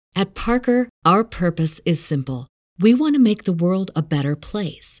At Parker, our purpose is simple. We want to make the world a better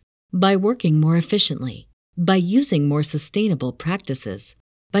place by working more efficiently, by using more sustainable practices,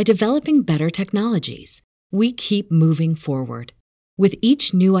 by developing better technologies. We keep moving forward. With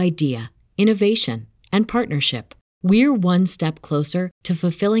each new idea, innovation, and partnership, we're one step closer to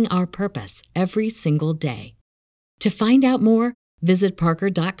fulfilling our purpose every single day. To find out more, visit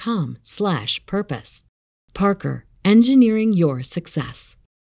parker.com/purpose. Parker, engineering your success.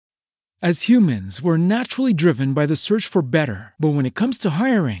 As humans, we're naturally driven by the search for better. But when it comes to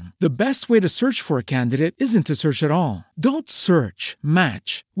hiring, the best way to search for a candidate isn't to search at all. Don't search,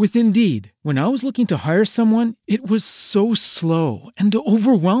 match with Indeed. When I was looking to hire someone, it was so slow and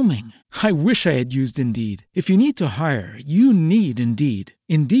overwhelming. I wish I had used Indeed. If you need to hire, you need Indeed.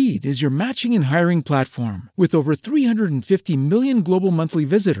 Indeed is your matching and hiring platform with over 350 million global monthly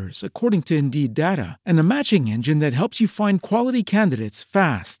visitors, according to Indeed data, and a matching engine that helps you find quality candidates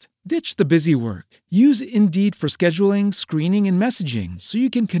fast. Ditch the busy work. Use Indeed for scheduling, screening, and messaging so you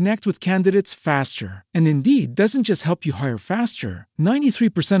can connect with candidates faster. And Indeed doesn't just help you hire faster.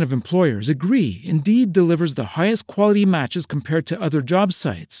 93% of employers agree Indeed delivers the highest quality matches compared to other job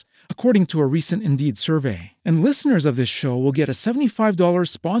sites, according to a recent Indeed survey. And listeners of this show will get a $75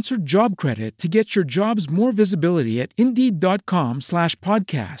 sponsored job credit to get your jobs more visibility at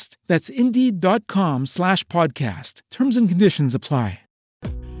Indeed.com/podcast. That's Indeed.com/podcast. Terms and conditions apply.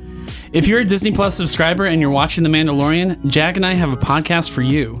 If you're a Disney Plus subscriber and you're watching The Mandalorian, Jack and I have a podcast for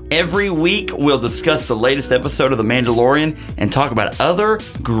you. Every week, we'll discuss the latest episode of The Mandalorian and talk about other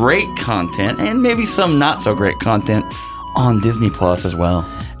great content and maybe some not so great content on Disney Plus as well.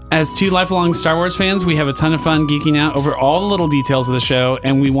 As two lifelong Star Wars fans, we have a ton of fun geeking out over all the little details of the show,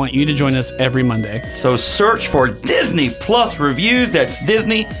 and we want you to join us every Monday. So search for Disney Plus Reviews. That's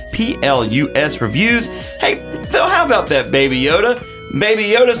Disney Plus Reviews. Hey, Phil, how about that, Baby Yoda? Baby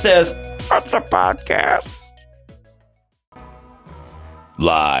Yoda says, "What's a podcast?"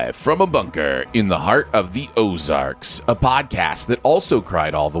 Live from a bunker in the heart of the Ozarks, a podcast that also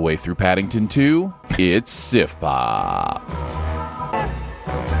cried all the way through Paddington 2, it's Sif Pop.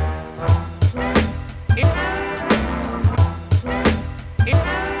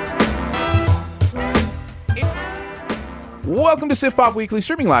 Welcome to Sif Pop Weekly,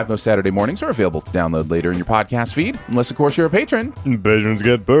 streaming live most Saturday mornings or available to download later in your podcast feed. Unless, of course, you're a patron. Patrons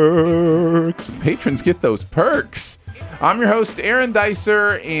get perks. Patrons get those perks. I'm your host, Aaron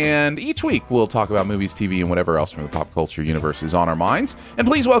Dicer, and each week we'll talk about movies, TV, and whatever else from the pop culture universe is on our minds. And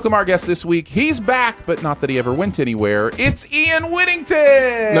please welcome our guest this week. He's back, but not that he ever went anywhere. It's Ian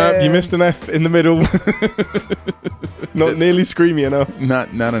Whittington! No, you missed an F in the middle. Not nearly screamy enough.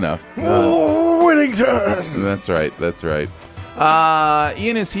 Not enough. Whittington! That's right.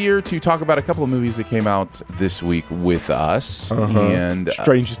 Ian is here to talk about a couple of movies that came out this week with us. And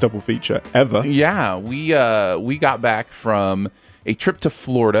strangest double feature ever. Yeah, we got back from a trip to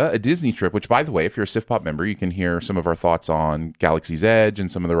Florida, a Disney trip, which, by the way, if you're a Sif Pop member, you can hear some of our thoughts on Galaxy's Edge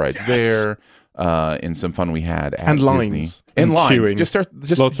and some of the rides there, and some fun we had at Disney. Lines. And lines. Queuing. Just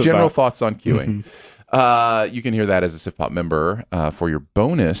general thoughts on queuing. You can hear that as a Sif Pop member for your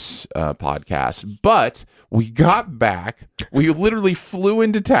bonus podcast. But we got back. We literally flew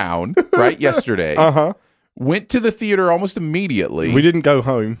into town yesterday. Went to the theater almost immediately. We didn't go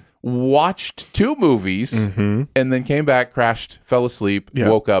home. Watched two movies and then came back, crashed, fell asleep,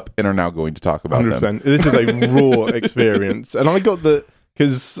 woke up, and are now going to talk about 100%. Them. This is a raw experience. And I got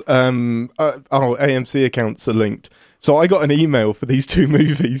because our AMC accounts are linked. So I got an email for these two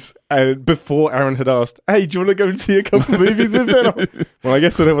movies before Aaron had asked, "Hey, do you want to go and see a couple of movies with me?" Well, I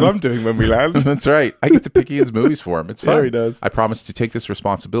guess I know what I'm doing when we land. That's right. I get to pick Ian's movies for him. It's fun. Yeah, he does. I promise to take this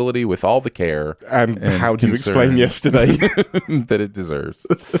responsibility with all the care and how do you explain yesterday that it deserves.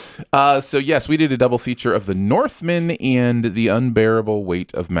 So yes, we did a double feature of The Northman and The Unbearable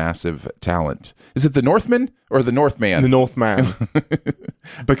Weight of Massive Talent. Is it The Northman or The Northman? The Northman.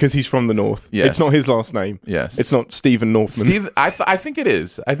 Because he's from the North. Yes. It's not his last name. Yes. It's not Stephen Northman. I think it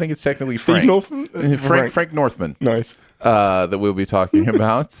is. I think it's technically Steve Northman? Frank Northman. Nice. That we'll be talking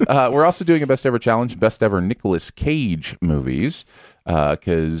about. We're also doing a Best Ever Challenge, Best Ever Nicolas Cage movies,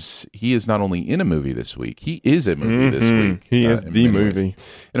 because he is not only in a movie this week, he is a movie this week. He is the movie.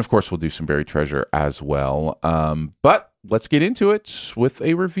 And of course, we'll do some Buried Treasure as well. But let's get into it with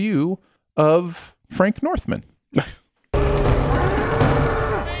a review of Frank Northman.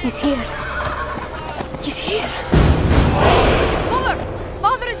 He's here. He's here. Mother!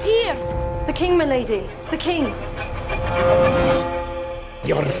 Father is here! The king, my lady. The king.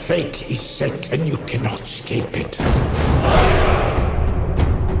 Your fate is set and you cannot escape it.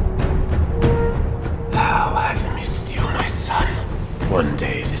 How I've missed you, my son. One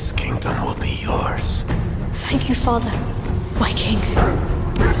day the This kingdom will be yours. Thank you, Father, my king.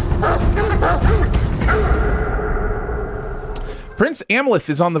 Prince Amleth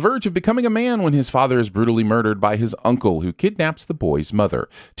is on the verge of becoming a man when his father is brutally murdered by his uncle, who kidnaps the boy's mother.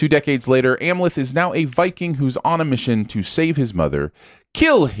 2 decades later, Amleth is now a Viking who's on a mission to save his mother,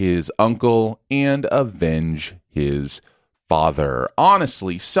 kill his uncle, and avenge his father.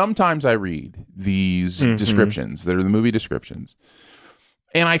 Honestly, sometimes I read these descriptions that are the movie descriptions,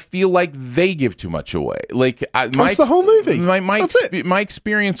 and I feel like they give too much away. Like That's the whole movie. My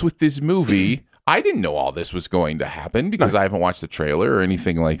experience with this movie, I didn't know all this was going to happen because I haven't watched the trailer or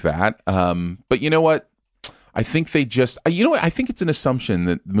anything like that. But you know what? I think they just, I think it's an assumption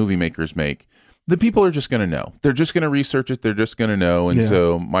that movie makers make. The people are just going to know. They're just going to research it. They're just going to know. And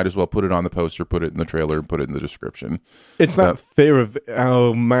so might as well put it on the poster, put it in the trailer, and put it in the description. It's that fear of,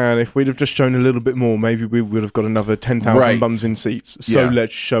 oh man, if we'd have just shown a little bit more, maybe we would have got another 10,000 bums in seats. So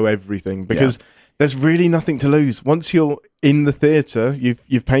let's show everything, because there's really nothing to lose. Once you're in the theatre,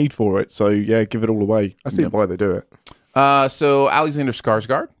 you've paid for it. So yeah, give it all away. I see why they do it. So Alexander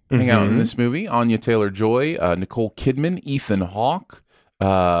Skarsgård hang out in this movie. Anya Taylor-Joy, Nicole Kidman, Ethan Hawke.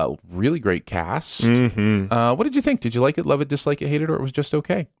 Really great cast. What did you think? Did you like it, love it, dislike it, hate it, or it was just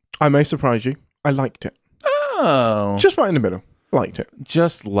okay? I may surprise you. I liked it. Oh, just right in the middle. Liked it.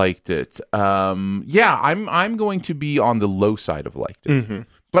 Just liked it. I'm going to be on the low side of liked it,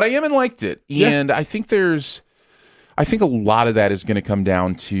 but I am in liked it, and I think a lot of that is going to come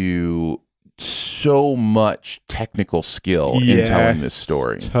down to so much technical skill in telling this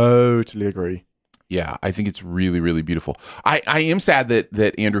story. Totally agree. Yeah, I think it's really, really beautiful. I am sad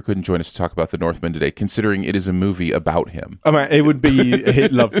that Andrew couldn't join us to talk about The Northman today, considering it is a movie about him. Oh man, it would be. He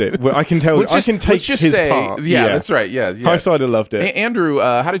loved it. Well, I can tell. I can take his part. Yeah, that's right. Yeah, yes. Highsider loved it. Andrew,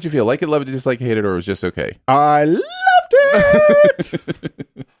 how did you feel? Like it, love it, dislike it, hate it, or it was just okay? I loved it.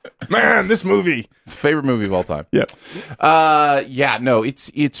 Man, this movie. It's a favorite movie of all time. Yeah. No,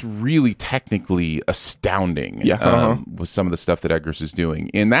 it's really technically astounding. With some of the stuff that Eggers is doing,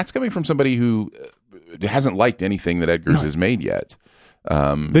 and that's coming from somebody who hasn't liked anything that Eggers has made yet.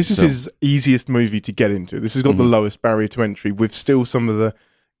 This is his easiest movie to get into. This has got the lowest barrier to entry, with still some of the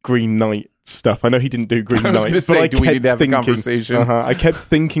Green Knight stuff. I know he didn't do Green Knight, but I kept need to have a conversation? I kept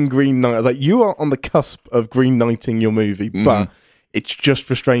thinking Green Knight. I was like, you are on the cusp of Green Knighting your movie, but it's just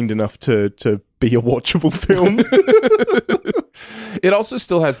restrained enough to be a watchable film. It also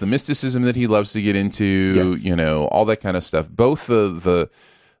still has the mysticism that he loves to get into, all that kind of stuff. Both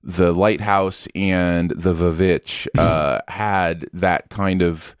the Lighthouse and the Vavitch had that kind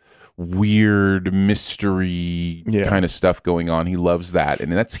of weird mystery kind of stuff going on. He loves that.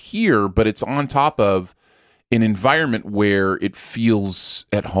 And that's here, but it's on top of an environment where it feels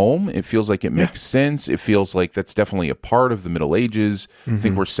at home. It feels like it makes sense. It feels like that's definitely a part of the Middle Ages. I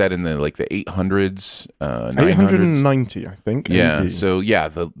think we're set in the 800s, 900s. 890, I think. Yeah. AD. So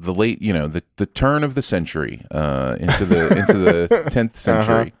the late, the turn of the century into the 10th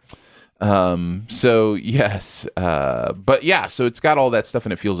century. So yes, but yeah, so it's got all that stuff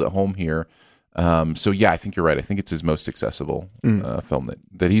and it feels at home here. So yeah, I think you're right. I think it's his most accessible film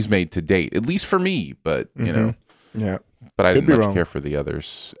that he's made to date, at least for me. But but I didn't much care for the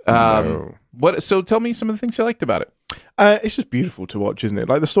others. No. So tell me some of the things you liked about it. It's just beautiful to watch, isn't it?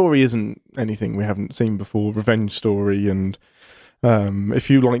 Like, the story isn't anything we haven't seen before. Revenge story, and if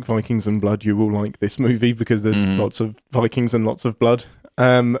you like Vikings and blood, you will like this movie because there's lots of Vikings and lots of blood.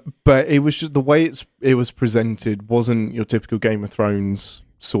 But it was just the way it was presented wasn't your typical Game of Thrones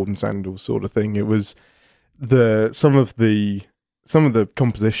sword and sandals sort of thing. It was some of the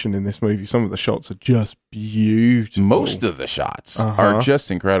composition in this movie. Some of the shots are just beautiful. Most of the shots are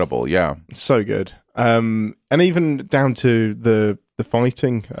just incredible. Yeah, so good. And even down to the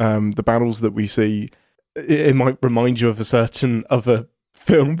fighting, the battles that we see, it might remind you of a certain other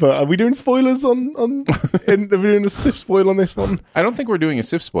film. But are we doing spoilers on? Are we doing a Sif spoil on this one? I don't think we're doing a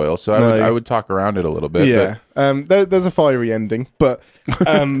Sif spoil, so I would talk around it a little bit. Yeah, but there's a fiery ending, but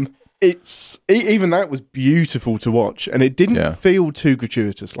it's even that was beautiful to watch, and it didn't feel too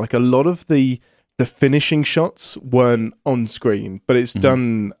gratuitous. Like, a lot of the finishing shots weren't on screen, but it's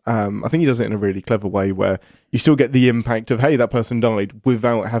done. I think he does it in a really clever way where you still get the impact of, hey, that person died,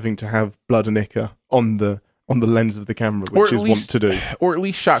 without having to have blood and ichor on the lens of the camera, which is want to do, or at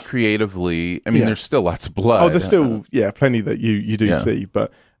least shot creatively. I mean, there's still lots of blood. Oh, there's still plenty that you do see,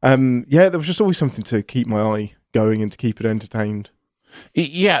 but there was just always something to keep my eye going and to keep it entertained.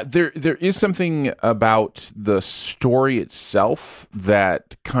 Yeah, there is something about the story itself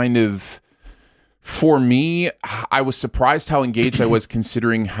that kind of, for me, I was surprised how engaged I was,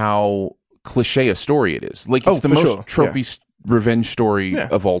 considering how cliche a story it is. Like, it's the most tropey revenge story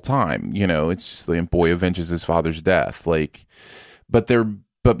of all time. You know, it's just like boy avenges his father's death. Like, but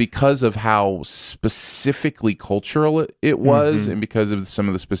because of how specifically cultural it was, and because of some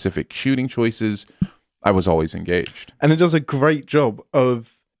of the specific shooting choices, I was always engaged. And it does a great job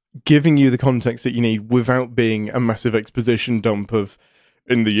of giving you the context that you need without being a massive exposition dump of,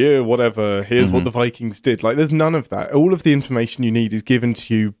 in the year, whatever, here's what the Vikings did. Like, there's none of that. All of the information you need is given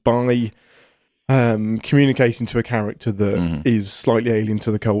to you by communicating to a character that is slightly alien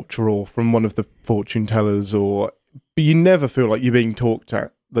to the culture or from one of the fortune tellers, but you never feel like you're being talked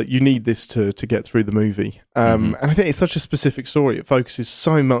at, that you need this to get through the movie. And I think it's such a specific story. It focuses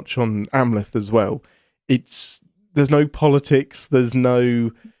so much on Amleth as well. There's no politics, there's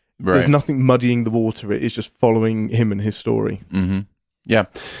nothing muddying the water. It is just following him and his story. Yeah.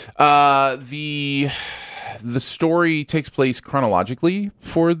 The story takes place chronologically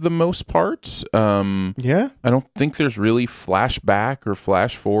for the most part. I don't think there's really flashback or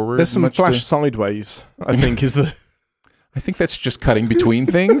flash forward. There's some flash sideways, I think, is the... I think that's just cutting between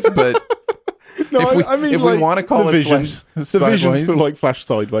things, but no, if we want to call it visions, flash the sideways, visions feel like flash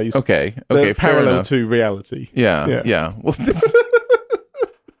sideways. Okay, They're fair parallel enough. to reality. Yeah. Well, this...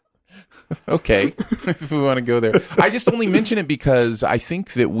 Okay, if we want to go there. I just only mention it because I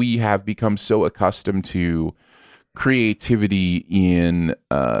think that we have become so accustomed to creativity in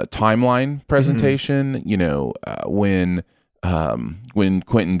timeline presentation. You know, when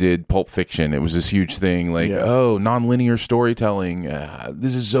Quentin did Pulp Fiction, it was this huge thing, like, non-linear storytelling.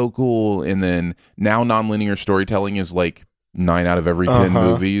 This is so cool. And then now non-linear storytelling is like 9 out of every 10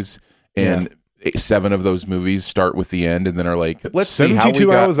 movies. And 7 of those movies start with the end and then are like, let's see how we 72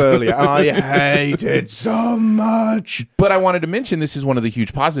 got... hours earlier. I hate it so much. But I wanted to mention, this is one of the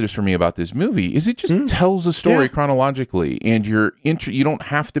huge positives for me about this movie, is it just tells a story chronologically, and you don't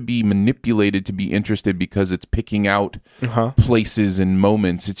have to be manipulated to be interested because it's picking out places and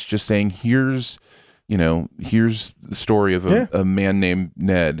moments. It's just saying, here's the story of a man named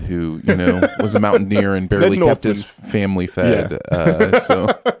Ned who, was a mountaineer and barely kept his family fed.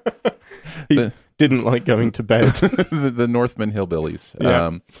 He didn't like going to bed. the Northman hillbillies.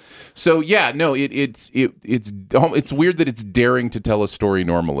 It's weird that it's daring to tell a story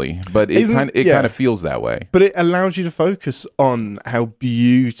normally, but it kind of feels that way. But it allows you to focus on how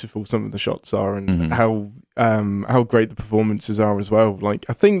beautiful some of the shots are and how great the performances are as well. Like,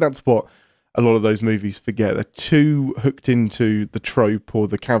 I think that's what a lot of those movies forget. They're too hooked into the trope or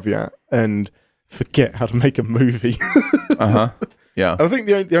the caveat and forget how to make a movie. Yeah. I think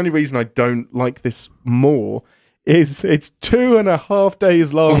the only reason I don't like this more is it's 2.5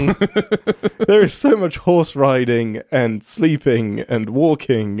 days long. There is so much horse riding and sleeping and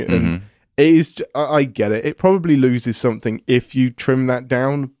walking. And it is, I get it. It probably loses something if you trim that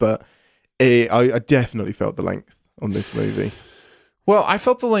down, but I definitely felt the length on this movie. Well, I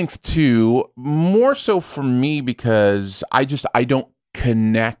felt the length too, more so for me because I don't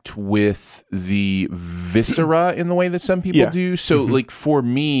connect with the viscera in the way that some people do. So like for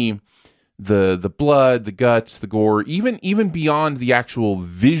me, the blood, the guts, the gore, even beyond the actual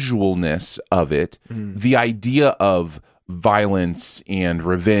visualness of it, the idea of violence and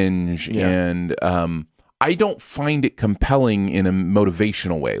revenge and I don't find it compelling in a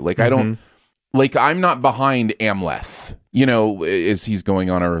motivational way. Like I'm not behind Amleth, as he's going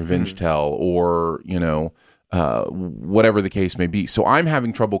on a revenge tell, or whatever the case may be. So I'm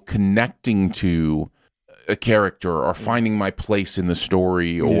having trouble connecting to a character or finding my place in the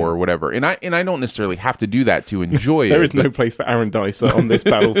story or whatever. And I don't necessarily have to do that to enjoy it. There is no place for Aaron Dicer on this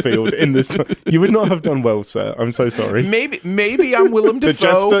battlefield in this time. You would not have done well, sir. I'm so sorry. Maybe I'm Willem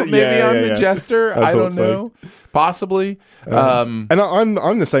Dafoe. Jester? Maybe I'm the Jester. I don't know. Possibly. And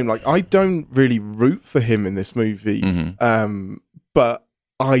I'm the same. Like, I don't really root for him in this movie. But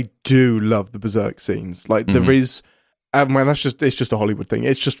I do love the Berserk scenes. Like, there is, man, it's just a Hollywood thing.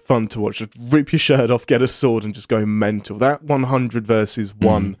 It's just fun to watch. Just rip your shirt off, get a sword, and just go mental. That 100 versus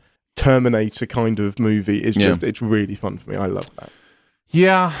 1 Terminator kind of movie is it's really fun for me. I love that.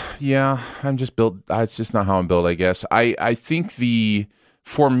 Yeah. I'm just built. It's just not how I'm built, I guess. I think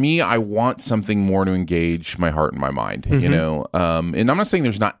for me, I want something more to engage my heart and my mind, and I'm not saying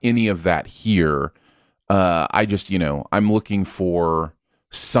there's not any of that here. I just, I'm looking for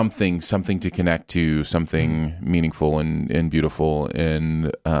something to connect to, something meaningful and beautiful,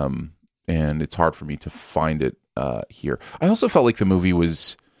 and it's hard for me to find it here. I also felt like the movie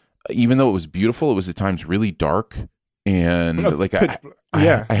was, even though it was beautiful, it was at times really dark, and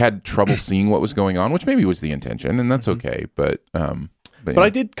I had trouble seeing what was going on, which maybe was the intention, and that's okay. But I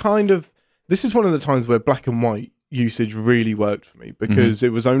did kind of. This is one of the times where black and white usage really worked for me because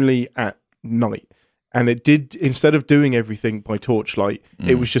it was only at night. And it did, instead of doing everything by torchlight,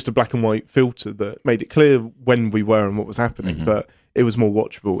 it was just a black and white filter that made it clear when we were and what was happening, but it was more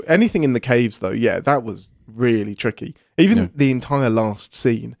watchable. Anything in the caves, though, that was really tricky. Even the entire last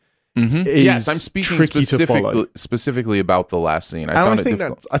scene is yes, I'm speaking specifically about the last scene. I think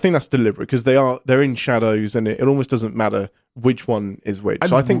that's deliberate because they're in shadows, and it almost doesn't matter which one is which.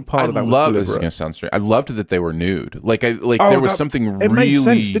 So I think part of that was deliberate. This is gonna sound strange. I loved that they were nude. There was something really. It made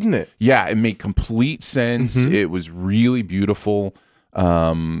sense, didn't it? Yeah, it made complete sense. It was really beautiful.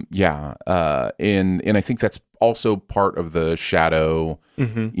 And I think that's also part of the shadow,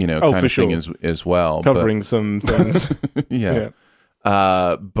 kind of thing as well. Covering some things.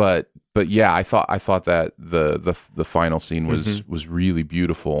 But yeah, I thought that the final scene was really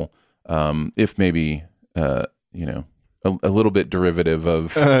beautiful. If maybe a little bit derivative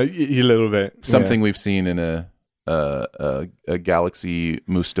of a little bit something we've seen in a galaxy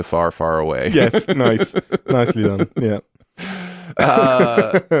Mustafar far away. Yes, nicely done. Yeah.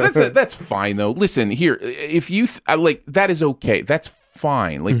 That's fine though. Listen here, if you that is okay. That's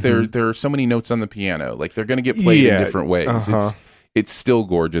fine. Like there are so many notes on the piano. Like they're going to get played in different ways. It's still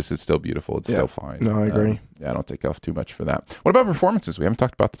gorgeous. It's still beautiful. It's still fine. No, I agree. I don't take off too much for that. What about performances? We haven't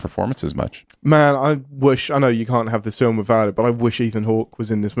talked about the performances much. Man, I know you can't have this film without it, but I wish Ethan Hawke was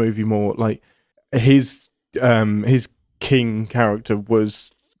in this movie more. Like his king character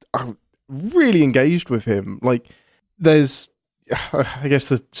was really engaged with him. Like there's, I guess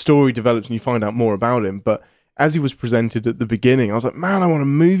the story develops and you find out more about him, but as he was presented at the beginning, I was like, man, I want a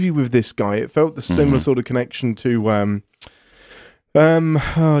movie with this guy. It felt the similar sort of connection to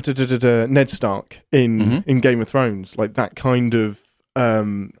Ned Stark in Game of Thrones, like that kind of.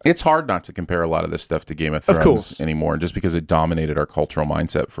 It's hard not to compare a lot of this stuff to Game of Thrones anymore, just because it dominated our cultural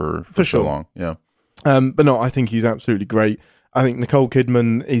mindset for so long. Yeah, but no, I think he's absolutely great. I think Nicole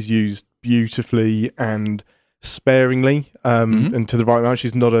Kidman is used beautifully and sparingly, and to the right amount.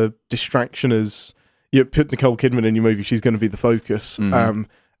 She's not a distraction. As you put Nicole Kidman in your movie, she's going to be the focus. And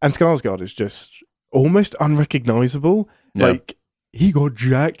Skarsgård is just almost unrecognizable. Yeah. Like. He got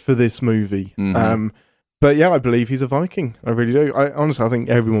jacked for this movie. But yeah, I believe he's a Viking. I really do. I think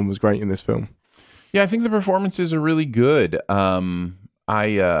everyone was great in this film. Yeah, I think the performances are really good. I'm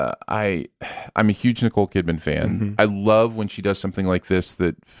a huge Nicole Kidman fan. I love when she does something like this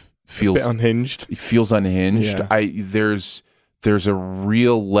that feels a bit unhinged. Feels unhinged. Yeah. There's a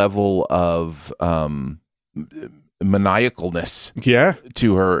real level of maniacalness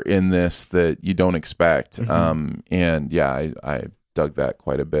to her in this that you don't expect. And yeah, I dug that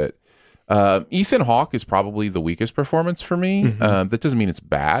quite a bit. Ethan Hawke is probably the weakest performance for me. That doesn't mean it's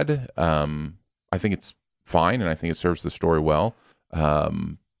bad. I think it's fine, and I think it serves the story well.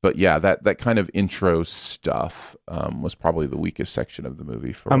 But yeah, that kind of intro stuff was probably the weakest section of the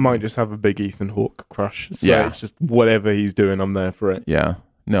movie for me. I might just have a big Ethan Hawke crush. So it's just whatever he's doing, I'm there for it. Yeah.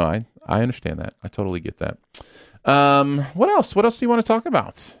 No, I understand that. I totally get that. What else? What else do you want to talk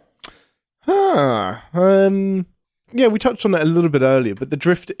about? Yeah, we touched on that a little bit earlier, but the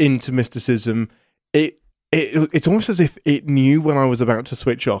drift into mysticism, it's almost as if it knew when I was about to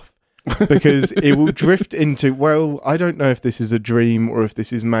switch off, because it will drift into, well, I don't know if this is a dream or if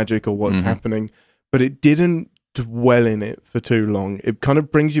this is magic or what's happening, but it didn't dwell in it for too long. It kind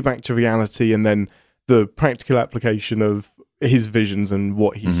of brings you back to reality, and then the practical application of his visions and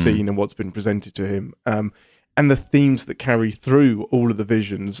what he's seen and what's been presented to him. And the themes that carry through all of the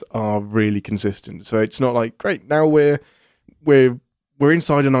visions are really consistent. So it's not like, great, now we're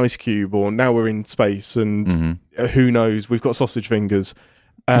inside an ice cube, or now we're in space, and who knows, we've got sausage fingers.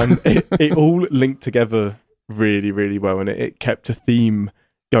 It all linked together really, really well, and it kept a theme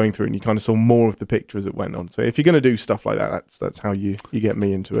going through, and you kind of saw more of the picture as it went on. So if you're going to do stuff like that, that's how you get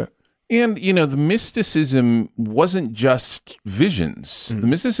me into it. And, the mysticism wasn't just visions. The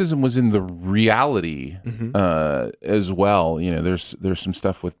mysticism was in the reality as well. There's some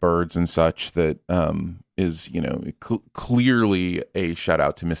stuff with birds and such that is, clearly a shout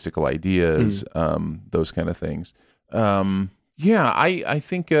out to mystical ideas, those kind of things. I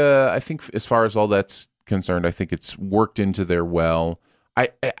think as far as all that's concerned, I think it's worked into there well.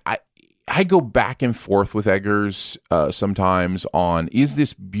 I go back and forth with Eggers sometimes on, is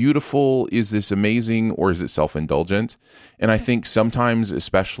this beautiful, is this amazing, or is it self-indulgent? And I think sometimes,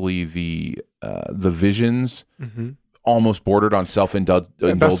 especially the visions, almost bordered on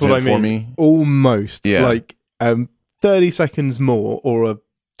self-indulgent That's what I mean. For me. Almost. Yeah. Like 30 seconds more or a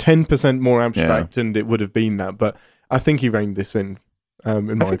 10% more abstract, and it would have been that. But I think he reined this in my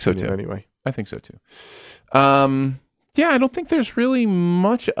opinion, so too. Anyway. I think so too. Yeah, I don't think there's really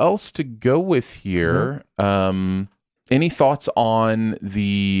much else to go with here. Any thoughts on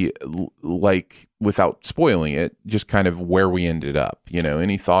without spoiling it, just kind of where we ended up?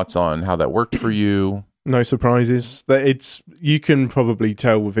 Any thoughts on how that worked for you? No surprises. You can probably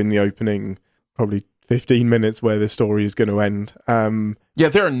tell within the opening, probably 15 minutes, where the story is going to end. Yeah,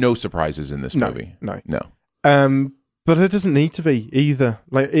 there are no surprises in this movie. No. But it doesn't need to be either.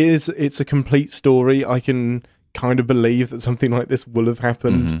 It's a complete story. I can kind of believe that something like this will have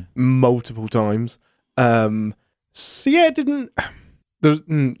happened multiple times. So yeah, it didn't.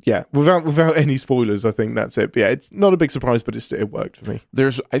 Without any spoilers, I think that's it. But yeah, it's not a big surprise, but it worked for me.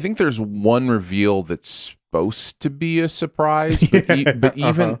 I think there's one reveal that's supposed to be a surprise, but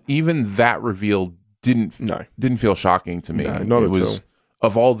even that reveal didn't feel shocking to me. No, not at all.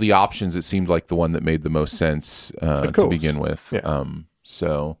 Of all the options, it seemed like the one that made the most sense to begin with. Yeah.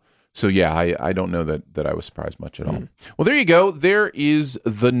 So yeah, I don't know that I was surprised much at all. Well, there you go. There is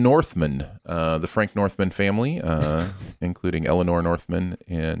the Northman, the Frank Northman family, including Eleanor Northman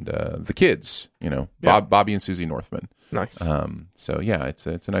and the kids. Bobby and Susie Northman. Nice. So yeah, it's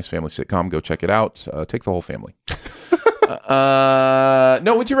a nice family sitcom. Go check it out. Take the whole family.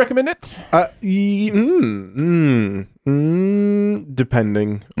 No, would you recommend it?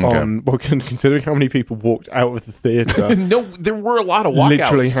 Depending on considering how many people walked out of the theater. No, there were a lot of walkouts.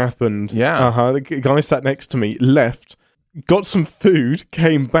 Literally happened. Yeah. The guy sat next to me, left, got some food,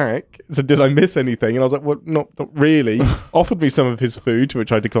 came back, said, "Did I miss anything?" And I was like, "Well, not really." Offered me some of his food, to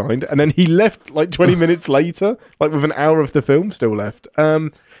which I declined, and then he left like 20 minutes later, like with an hour of the film still left.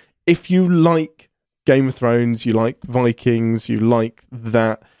 If you like Game of Thrones, you like Vikings, you like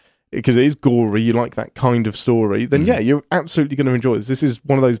that, because it is gory, you like that kind of story, then yeah, you're absolutely going to enjoy this. This is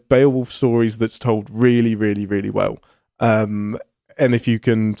one of those Beowulf stories that's told really, really, really well. And if you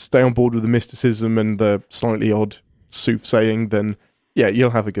can stay on board with the mysticism and the slightly odd soothsaying, then yeah, you'll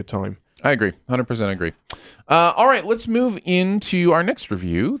have a good time. I agree. 100% agree. All right, let's move into our next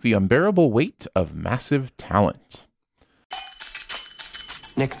review, The Unbearable Weight of Massive Talent.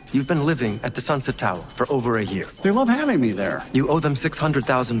 Nick, you've been living at the Sunset Tower for over a year. They love having me there. You owe them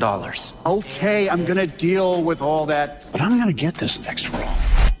 $600,000. Okay, I'm gonna deal with all that, but I'm gonna get this next role.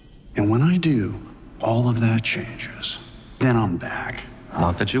 And when I do, all of that changes. Then I'm back.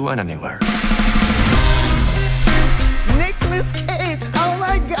 Not that you went anywhere. Nicolas Cage, oh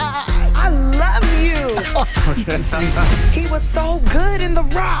my God, I love you. Okay, thanks. He was so good in The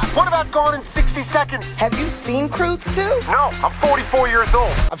Rock. What about Gone in 60 Seconds? Have you seen Croods too? No, I'm 44 years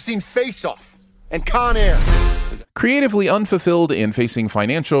old. I've seen Face Off and Con Air. Creatively unfulfilled and facing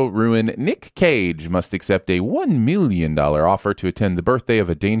financial ruin, Nick Cage must accept a $1 million offer to attend the birthday of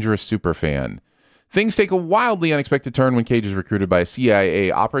a dangerous superfan. Things take a wildly unexpected turn when Cage is recruited by a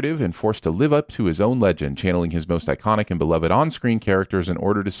CIA operative and forced to live up to his own legend, channeling his most iconic and beloved on-screen characters in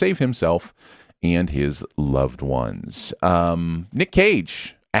order to save himself and his loved ones. Nick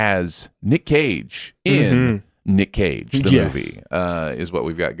Cage as Nick Cage in Nick Cage, the movie, is what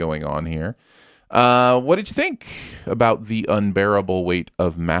we've got going on here. What did you think about The Unbearable Weight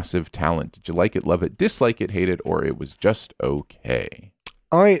of Massive Talent? Did you like it, love it, dislike it, hate it, or it was just okay?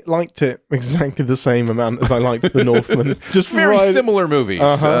 I liked it exactly the same amount as I liked The Northman. Just very similar movies.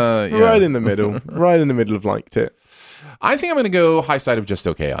 Right in the middle. Right in the middle of liked it. I think I'm going to go high side of just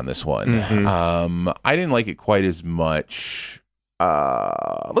okay on this one. I didn't like it quite as much.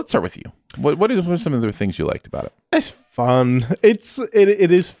 Let's start with you. What are some of the things you liked about it? It's fun.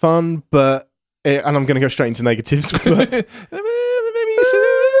 It is fun, but and I'm going to go straight into negatives. But maybe you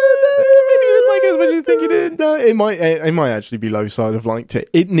didn't like it as much as you think you did. No, it might actually be low side of liked it.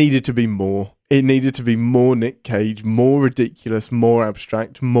 It needed to be more. It needed to be more Nick Cage, more ridiculous, more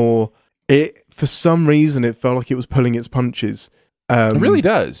abstract, more. For some reason, it felt like it was pulling its punches. It really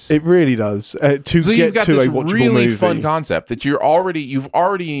does. It really does. So you've got to this a watchable really movie. fun concept that you've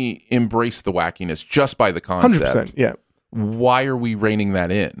already embraced the wackiness just by the concept. 100%. Yeah. Why are we reining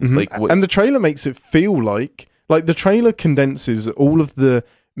that in? And the trailer makes it feel like the trailer condenses all of the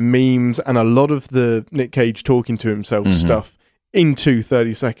memes and a lot of the Nick Cage talking to himself stuff into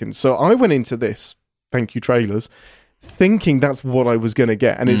 30 seconds. So I went into this, thank you trailers, thinking that's what I was going to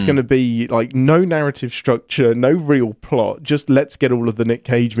get. And it's going to be like no narrative structure, no real plot, just let's get all of the Nick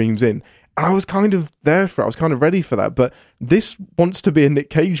Cage memes in. And I was kind of there for it. I was kind of ready for that. But this wants to be a Nick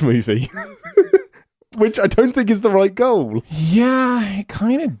Cage movie, which I don't think is the right goal. Yeah, it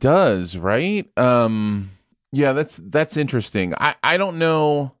kind of does, right? Yeah, that's interesting. I don't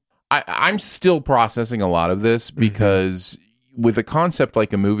know. I'm still processing a lot of this because with a concept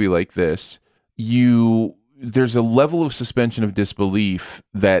like a movie like this, there's a level of suspension of disbelief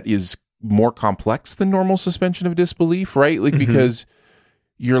that is more complex than normal suspension of disbelief, right? Like because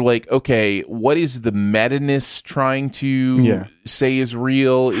you're like, okay, what is the meta-ness trying to say is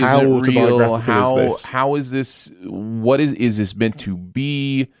real? Is How it real? autobiographical is this? How is this? What is this meant to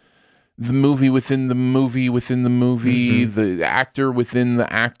be? The movie within the movie within the movie, the actor within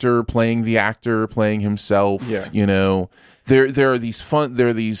the actor playing himself. Yeah. You know, there are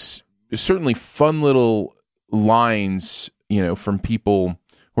these certainly fun little lines, you know, from people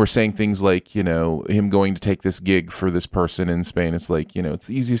who are saying things like, you know, him going to take this gig for this person in Spain. It's like, you know, it's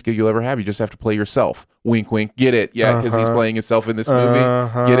the easiest gig you'll ever have. You just have to play yourself. Wink, wink. Get it? Yeah, because he's playing himself in this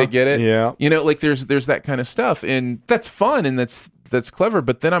movie. Get it? Yeah. You know, like there's that kind of stuff, and that's fun and that's clever.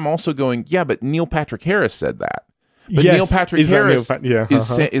 But then I'm also going, yeah, but Neil Patrick Harris said that. But Yes. Neil Patrick Is that Harris Neil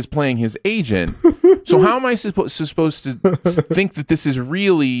is playing his agent. So how am I supposed to think that this is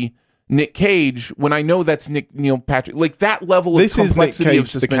really Nick Cage when I know that's Neil Patrick? Like that level of complexity Nick Cage, of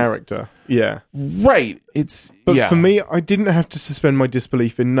suspense. the character. Yeah. Right. But for me, I didn't have to suspend my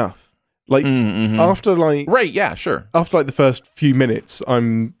disbelief enough. Like after right, yeah, sure. After like the first few minutes,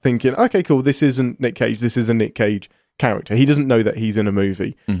 I'm thinking, okay, cool. This isn't Nick Cage. This is a Nick Cage character. He doesn't know that he's in a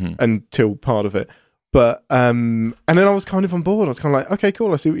movie until part of it. But and then I was kind of on board. I was kind of like, okay,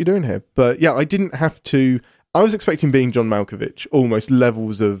 cool. I see what you're doing here. But yeah, I didn't have to. I was expecting being John Malkovich, almost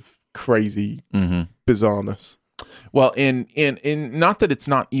levels of crazy bizarreness. Well, in not that it's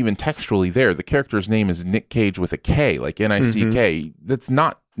not even textually there. The character's name is Nick Cage with a K, like Nick. That's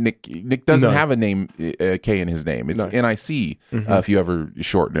not Nick. Nick doesn't have a name K in his name. It's Nic if you ever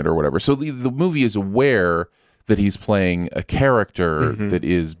shorten it or whatever. So the movie is aware that he's playing a character that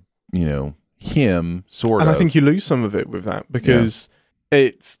is, you know, him sort of. And I think you lose some of it with that because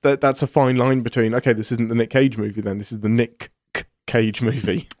it's that's a fine line between, okay, this isn't the Nick Cage movie, then this is the Nick Cage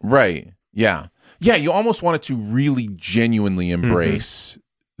movie. Right. Yeah. Yeah, you almost wanted to really genuinely embrace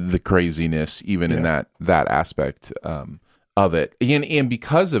the craziness, even in that aspect of it. And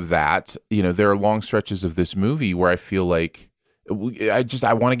because of that, you know, there are long stretches of this movie where I feel like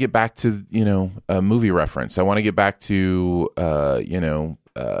I want to get back to, you know, a movie reference. I want to get back to,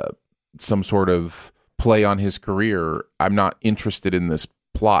 some sort of play on his career. I'm not interested in this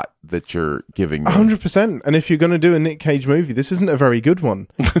plot that you're giving me. 100%. And if you're going to do a Nick Cage movie, this isn't a very good one.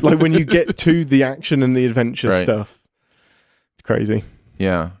 Like when you get to the action and the adventure stuff, it's crazy.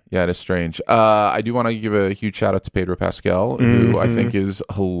 Yeah, it is strange. I do want to give a huge shout out to Pedro Pascal, who I think is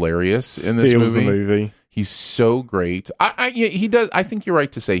hilarious in this Steals the movie. He's so great. He does. I think you're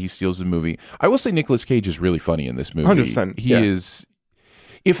right to say he steals the movie. I will say Nicolas Cage is really funny in this movie. 100%. He is.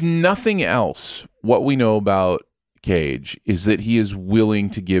 If nothing else, what we know about Cage is that he is willing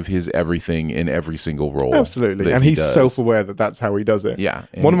to give his everything in every single role. Absolutely. And he's self-aware that that's how he does it. Yeah.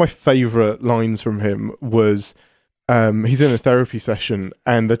 One of my favorite lines from him was he's in a therapy session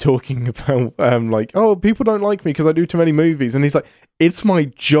and they're talking about like, oh, people don't like me because I do too many movies. And he's like, it's my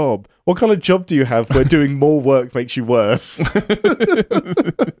job. What kind of job do you have where doing more work makes you worse?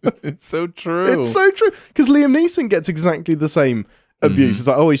 It's so true. It's so true. Because Liam Neeson gets exactly the same abuse. It's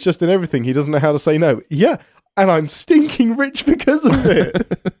like, oh, he's just in everything. He doesn't know how to say no. Yeah. And I'm stinking rich because of it.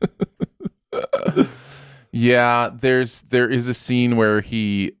 Yeah, there is a scene where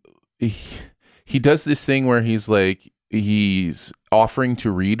he does this thing where he's like he's offering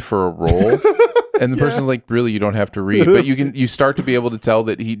to read for a role, and the person's like, "Really, you don't have to read," but you start to be able to tell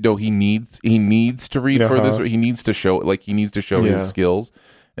that he needs to read for this. He needs to show his skills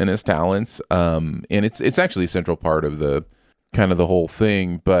and his talents. And it's actually a central part of the kind of the whole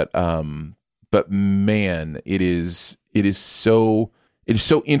thing. But man, it is so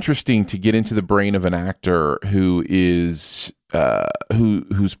interesting to get into the brain of an actor who is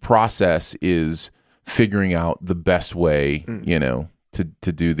whose process is figuring out the best way, you know, to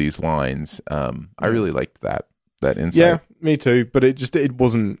do these lines. I really liked that insight. Yeah, me too. But it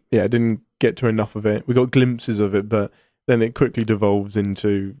wasn't. Yeah, I didn't get to enough of it. We got glimpses of it, but then it quickly devolves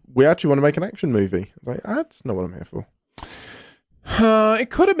into we actually want to make an action movie. Like that's not what I'm here for. It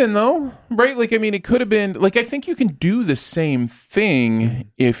could have been though, right? Like, I mean, it could have been like, I think you can do the same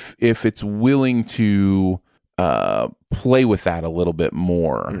thing if it's willing to play with that a little bit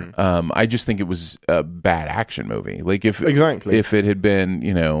more. I just think it was a bad action movie. Like if it had been,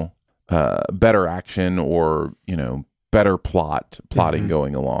 you know, better action or, you know, better plotting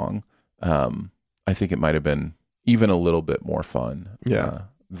going along, I think it might have been even a little bit more fun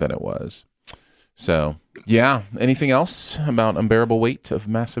than it was. So, yeah. Anything else about Unbearable Weight of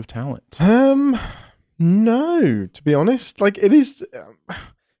Massive Talent? No, to be honest. Like, it is... if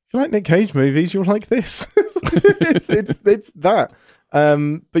you like Nick Cage movies, you'll like this. it's that.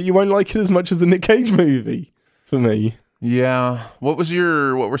 But you won't like it as much as a Nick Cage movie, for me. Yeah. What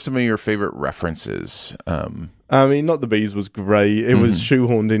were some of your favorite references? I mean, Not the Bees was great. It was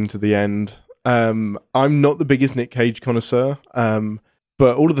shoehorned into the end. I'm not the biggest Nick Cage connoisseur,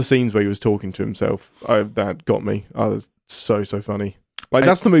 but all of the scenes where he was talking to himself, that got me. Oh, that's so funny. Like,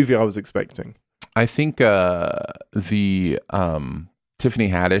 that's the movie I was expecting. I think the Tiffany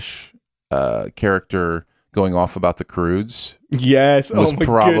Haddish character going off about the Croods was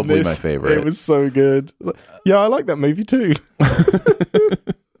probably my favorite. It was so good. Yeah, I like that movie too.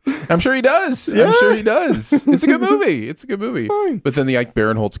 I'm sure he does. Yeah. I'm sure he does. It's a good movie. It's a good movie. But then the Ike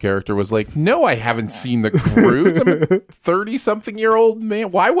Barinholtz character was like, no, I haven't seen the Croods. I'm a 30-something-year-old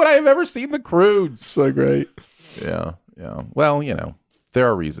man. Why would I have ever seen the Croods? So great. Yeah. Well, there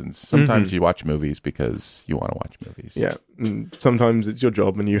are reasons. Sometimes you watch movies because you want to watch movies. Yeah. Sometimes it's your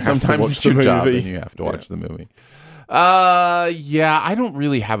job and you have to watch the movie. Sometimes it's your job and you have to watch the movie. I don't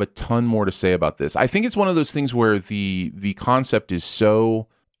really have a ton more to say about this. I think it's one of those things where the concept is so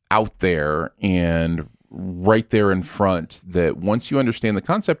out there and right there in front that once you understand the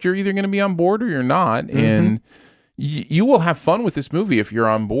concept, you're either going to be on board or you're not. And you will have fun with this movie if you're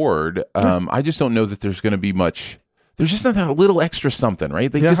on board. I just don't know that there's going to be much. There's just that little extra something,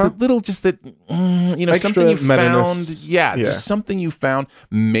 right? Like just a little, just that, extra something you found. meta-ness. Yeah, just something you found.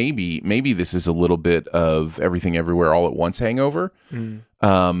 Maybe this is a little bit of Everything Everywhere All at Once hangover. And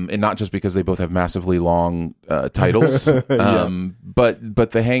not just because they both have massively long titles,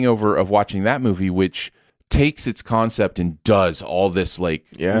 but the hangover of watching that movie, which takes its concept and does all this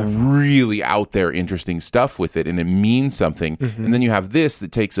really out there interesting stuff with it, and it means something. And then you have this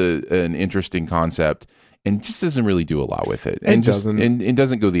that takes an interesting concept and just doesn't really do a lot with it. And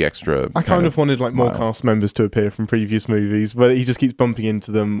doesn't go the extra. I kind of wanted more cast members to appear from previous movies, but he just keeps bumping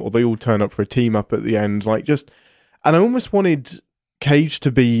into them, or they all turn up for a team up at the end. And I almost wanted Cage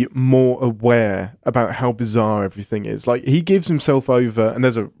to be more aware about how bizarre everything is. Like, he gives himself over, and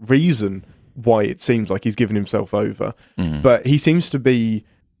there's a reason why it seems like he's given himself over, but he seems to be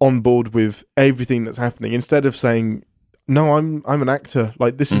on board with everything that's happening instead of saying, no, I'm an actor.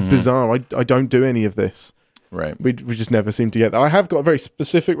 Like, this is bizarre. I don't do any of this. Right. We just never seem to get that. I have got a very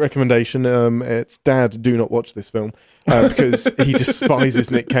specific recommendation. It's Dad, do not watch this film because he despises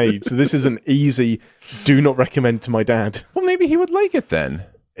Nick Cage. So this is an easy do not recommend to my dad. Well, maybe he would like it then.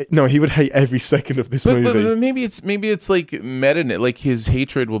 No, he would hate every second of this movie. But maybe it's like meta. Like, his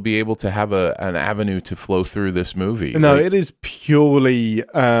hatred will be able to have an avenue to flow through this movie. No, it is purely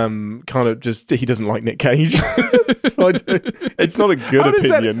kind of just he doesn't like Nick Cage. So it's not a good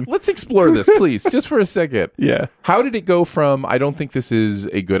opinion. Let's explore this, please, just for a second. Yeah. How did it go from I don't think this is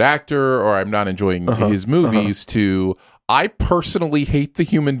a good actor or I'm not enjoying his movies to I personally hate the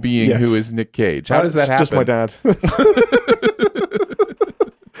human being who is Nick Cage? How does that happen? Just my dad.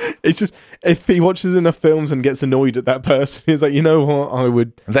 It's just, if he watches enough films and gets annoyed at that person, he's like, you know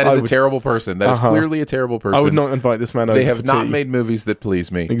what, That is a terrible person. That is clearly a terrible person. I would not invite this man over. They have not made movies that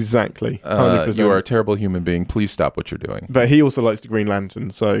please me. Exactly. 100%. You are a terrible human being. Please stop what you're doing. But he also likes the Green Lantern,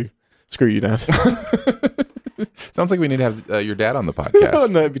 so screw you, Dad. Sounds like we need to have your dad on the podcast. Oh,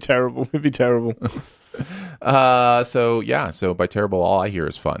 no, it'd be terrible. So by terrible, all I hear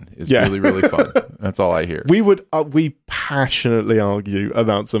is fun. It's really, really fun. That's all I hear. We passionately argue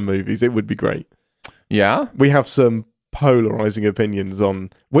about some movies. It would be great. Yeah? We have some polarizing opinions on...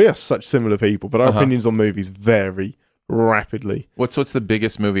 We are such similar people, but our opinions on movies vary rapidly. What's the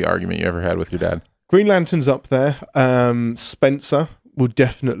biggest movie argument you ever had with your dad? Green Lantern's up there. Spencer will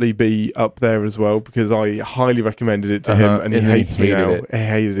definitely be up there as well because I highly recommended it to him and he hates me now. He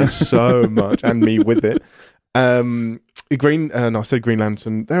hated it so much and me with it. I said Green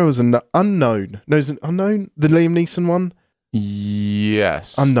Lantern. There was an Unknown. No, is it Unknown? The Liam Neeson one?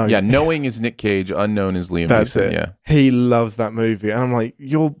 Yes. Unknown. Yeah, Knowing is Nick Cage. Unknown is Liam That's Neeson. It. Yeah. He loves that movie. And I'm like,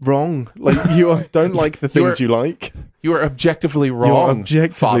 you're wrong. Like, don't like the things you like. You are objectively wrong. You are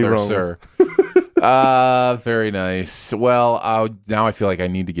objectively Father, wrong. Sir. Very nice. Well, now I feel like I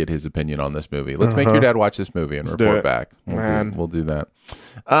need to get his opinion on this movie. Let's make your dad watch this movie and report back. We'll do that.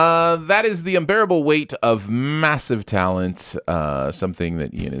 That is The Unbearable Weight of Massive Talent, something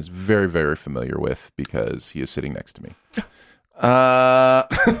that Ian is very, very familiar with because he is sitting next to me.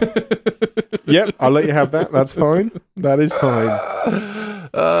 Yep, I'll let you have that. That's fine. That is fine.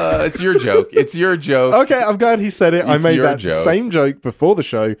 It's your joke. It's your joke. Okay, I'm glad he said it. I made that same joke before the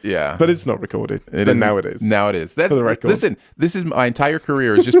show. Yeah. But it's not recorded. Now it is. Now it is. That's for the record. Listen, this is my entire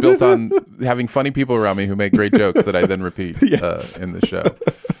career is just built on having funny people around me who make great jokes that I then repeat in the show.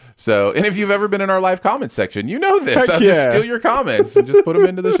 So, and if you've ever been in our live comments section, you know this. I'll just steal your comments and just put them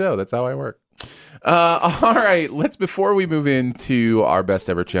into the show. That's how I work. All right, before we move into our best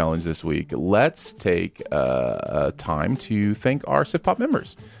ever challenge this week, let's take time to thank our Sif Pop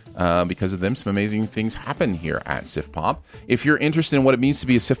members. Because of them, some amazing things happen here at Sif Pop. If you're interested in what it means to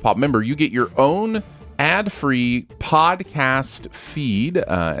be a Sif Pop member, you get your own ad-free podcast feed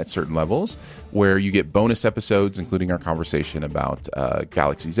at certain levels, where you get bonus episodes, including our conversation about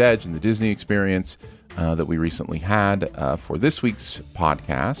Galaxy's Edge and the Disney experience that we recently had for this week's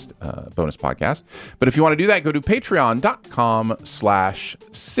podcast, bonus podcast. But if you want to do that, go to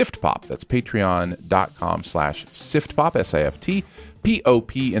patreon.com/siftpop. That's patreon.com/siftpop,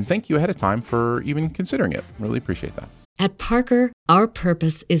 SIFTPOP. And thank you ahead of time for even considering it. Really appreciate that. At Parker, our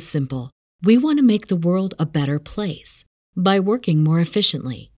purpose is simple. We want to make the world a better place by working more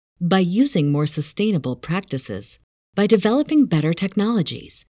efficiently, by using more sustainable practices, by developing better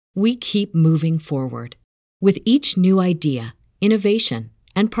technologies. We keep moving forward. With each new idea, innovation,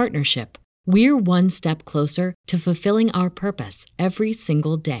 and partnership, we're one step closer to fulfilling our purpose every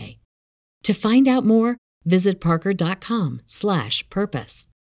single day. To find out more, visit parker.com/purpose.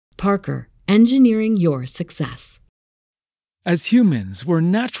 Parker, engineering your success. As humans, we're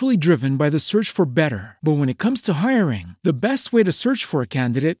naturally driven by the search for better. But when it comes to hiring, the best way to search for a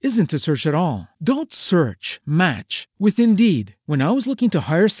candidate isn't to search at all. Don't search, match with Indeed. When I was looking to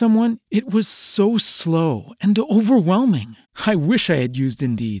hire someone, it was so slow and overwhelming. I wish I had used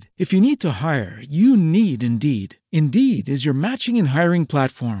Indeed. If you need to hire, you need Indeed. Indeed is your matching and hiring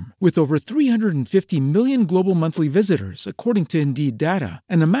platform with over 350 million global monthly visitors, according to Indeed data,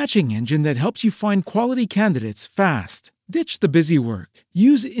 and a matching engine that helps you find quality candidates fast. Ditch the busy work.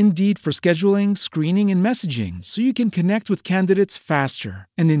 Use Indeed for scheduling, screening, and messaging so you can connect with candidates faster.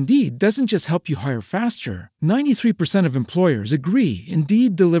 And Indeed doesn't just help you hire faster. 93% of employers agree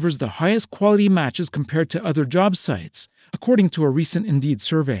Indeed delivers the highest quality matches compared to other job sites, according to a recent Indeed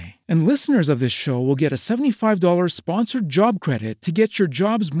survey. And listeners of this show will get a $75 sponsored job credit to get your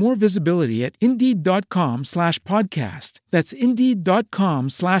jobs more visibility at Indeed.com/podcast. That's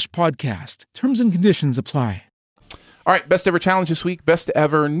Indeed.com/podcast. Terms and conditions apply. All right, best ever challenge this week. Best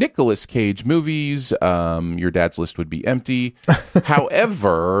ever Nicolas Cage movies. Your dad's list would be empty.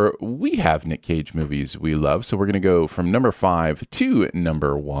 However, we have Nick Cage movies we love, so we're going to go from number 5 to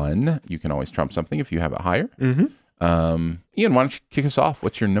number 1. You can always trump something if you have it higher. Mm-hmm. Ian, why don't you kick us off?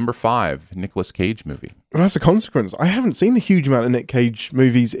 What's your number 5 Nicolas Cage movie? Well, that's a consequence. I haven't seen a huge amount of Nick Cage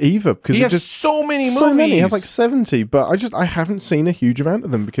movies either, because he has just so many movies. So many. He has like 70, but I haven't seen a huge amount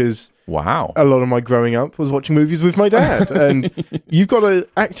of them because wow, a lot of my growing up was watching movies with my dad, and you've got to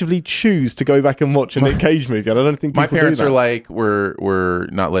actively choose to go back and watch a Nick Cage movie. And I don't think people my parents do that. are like, we're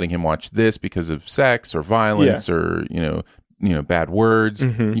not letting him watch this because of sex or violence or you know bad words.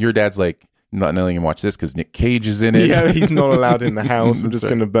 Mm-hmm. Your dad's like, not letting him watch this because Nick Cage is in it. Yeah, he's not allowed in the house. We're just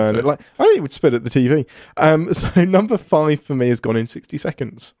going to burn it. Like I think he would spit at the TV. So number 5 for me has Gone in 60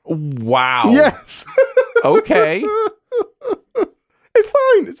 Seconds. Wow. Yes. Okay. It's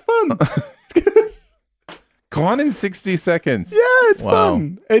fine. It's fun. It's good. Gone in 60 Seconds. Yeah, it's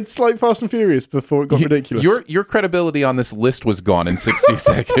fun. It's like Fast and Furious before it got ridiculous. Your credibility on this list was gone in 60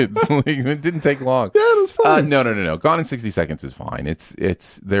 seconds. Like, it didn't take long. Yeah, that's fine. No. Gone in 60 Seconds is fine.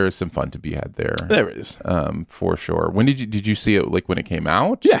 It's there is some fun to be had there. There is. For sure. When did you see it? Like when it came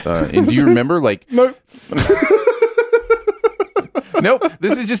out? Yeah. And do you remember? Like nope. Nope.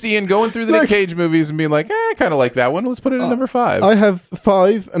 This is just Ian going through the Nick Cage movies and being like, I kind of like that one. Let's put it at number 5. I have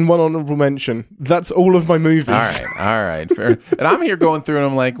 5 and 1 honorable mention. That's all of my movies. All right. Fair. And I'm here going through and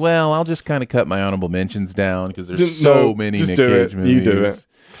I'm like, well, I'll just kind of cut my honorable mentions down because there's so many Nick Cage movies. You do it.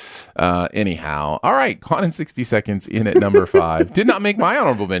 Anyhow, all right. Gone in 60 Seconds in at number 5. Did not make my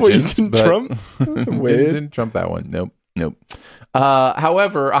honorable mentions. Well, you didn't trump? Weird. Didn't trump that one. Nope.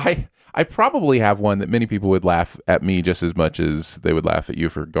 However, I probably have one that many people would laugh at me just as much as they would laugh at you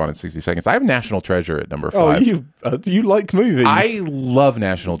for Gone in 60 Seconds. I have National Treasure at number 5. Oh, you like movies? I love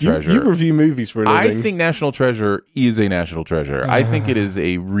National Treasure. You review movies for a living. I think National Treasure is a national treasure. I think it is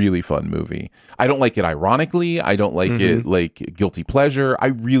a really fun movie. I don't like it ironically. I don't like it like guilty pleasure. I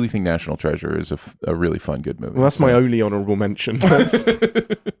really think National Treasure is a really fun, good movie. Well, that's my only honorable mention. That's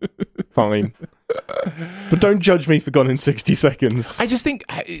fine. But don't judge me for Gone in 60 Seconds. I just think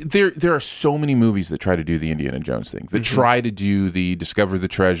there are so many movies that try to do the Indiana Jones thing, that try to do the discover the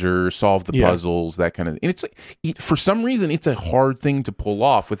treasure, solve the puzzles, that kind of thing. And it's like, for some reason, it's a hard thing to pull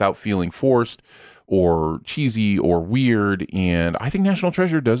off without feeling forced or cheesy or weird. And I think National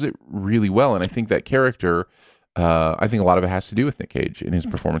Treasure does it really well. And I think that character, I think a lot of it has to do with Nick Cage and his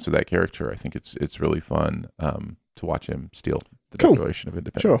performance of that character. I think it's really fun to watch him steal The Declaration of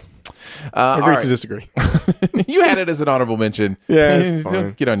Independence. Sure. Agree to disagree. You had it as an honorable mention. Yeah, it's fine.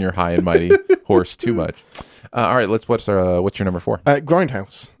 Don't get on your high and mighty horse too much. All right, what's your number 4?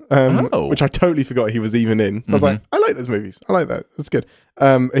 Grindhouse. Which I totally forgot he was even in. I was like, I like those movies. I like that. That's good.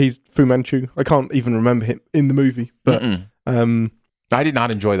 He's Fu Manchu. I can't even remember him in the movie, but I did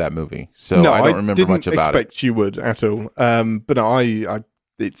not enjoy that movie, so I don't remember much about it. I didn't expect you would at all. But no,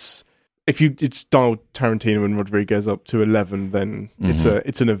 it's dialed Tarantino and Rodriguez up to 11, then it's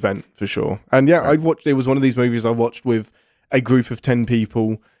an event for sure. And yeah, it was one of these movies I watched with a group of 10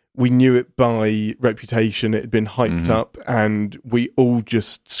 people. We knew it by reputation. It had been hyped up, and we all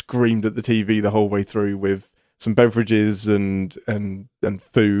just screamed at the TV the whole way through with some beverages and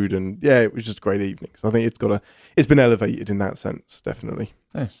food, and yeah, it was just a great evening. So I think it's been elevated in that sense, definitely.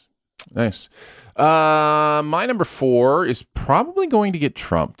 Nice. My number 4 is probably going to get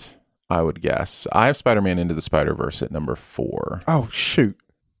trumped, I would guess. I have Spider-Man Into the Spider-Verse at number 4. Oh shoot.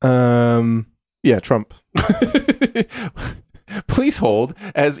 Yeah, Trump. Please hold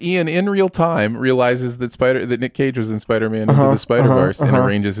as Ian in real time realizes that Nick Cage was in Spider-Man Into the Spider-Verse and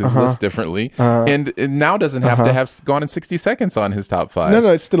arranges his list differently, and now doesn't have to have gone in 60 seconds on his top 5.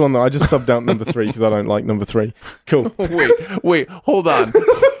 No, it's still on there. I just subbed out number 3 because I don't like number 3. Cool. Wait, hold on.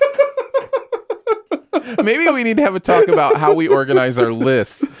 Maybe we need to have a talk about how we organize our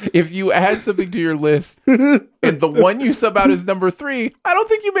lists. If you add something to your list and the one you sub out is number 3, I don't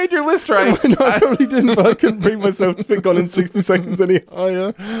think you made your list right. No, I probably didn't, but I couldn't bring myself to think on in 60 seconds any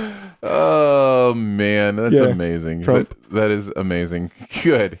higher. Oh, man. That's amazing. That is amazing.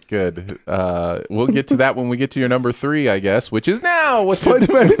 Good. We'll get to that when we get to your number 3, I guess, which is now. What's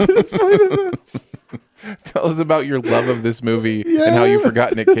Spider-Man Into the Spider-Verse. Tell us about your love of this movie and how you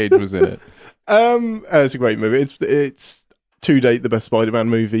forgot Nick Cage was in it. It's a great movie. It's to date the best Spider-Man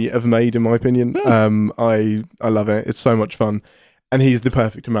movie ever made, in my opinion. I love it. It's so much fun, and he's the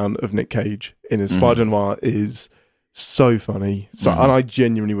perfect amount of Nick Cage in his Spider-Noir is so funny. So, and I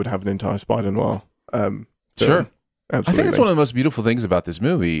genuinely would have an entire Spider-Noir. Sure, absolutely. I think it's one of the most beautiful things about this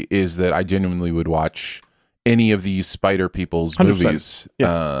movie is that I genuinely would watch any of these Spider people's 100%. Movies,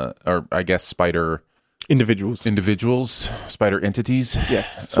 or I guess Spider. Individuals, Spider entities.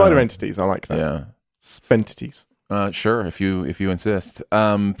 Yes, Spider entities. I like that. Yeah, Spentities. Sure, if you insist.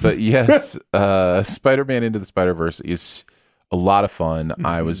 But yes, Spider-Man Into the Spider-Verse is a lot of fun.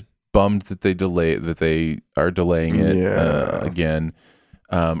 I was bummed that they are delaying it again,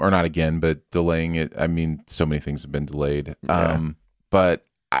 or not again, but delaying it. I mean, so many things have been delayed. But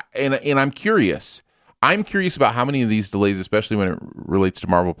I'm curious. I'm curious about how many of these delays, especially when it relates to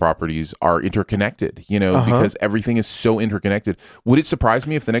Marvel properties, are interconnected, because everything is so interconnected. Would it surprise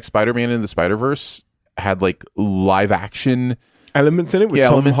me if the next Spider-Man in the Spider-Verse had like live action elements in it with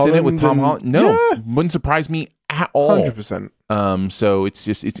Tom Holland? No, wouldn't surprise me at all. 100%. So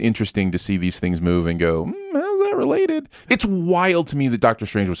it's interesting to see these things move and go, how's that related? It's wild to me that Doctor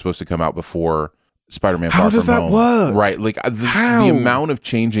Strange was supposed to come out before Spider-Man Far From Home. How does that work? Right, like the amount of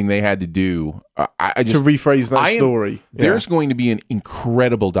changing they had to do. I just to rephrase that story. There's going to be an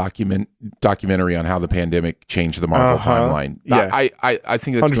incredible documentary on how the pandemic changed the Marvel timeline. Yeah. I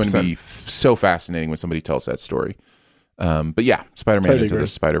think that's 100%. Going to be so fascinating when somebody tells that story. But yeah, Spider-Man Into the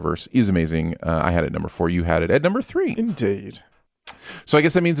Spider-Verse is amazing. I had it at number 4. You had it at number 3. Indeed. So I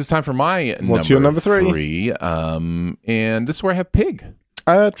guess that means it's time for my your number 3? And this is where I have Pig.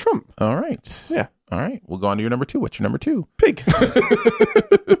 Trump. All right. Yeah. All right. We'll go on to your number 2. What's your number 2? Pig.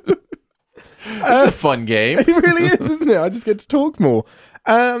 It's a fun game. It really is, isn't it? I just get to talk more.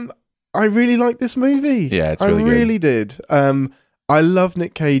 I really like this movie. Yeah, it's really good. I really did. I love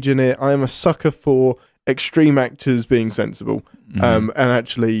Nick Cage in it. I am a sucker for extreme actors being sensible. And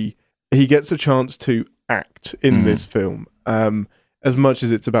actually, he gets a chance to act in this film. As much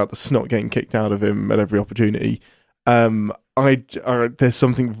as it's about the snot getting kicked out of him at every opportunity. There's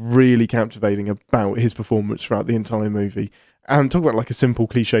something really captivating about his performance throughout the entire movie. And talk about like a simple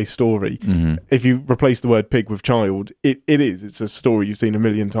cliche story. If you replace the word pig with child, it's a story you've seen a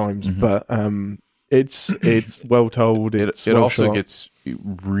million times, but it's well told. It well also shot. Gets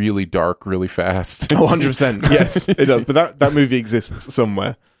really dark really fast. 100%. Yes, it does. But that movie exists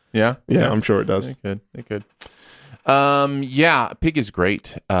somewhere. Yeah, I'm sure it does. It could. Pig is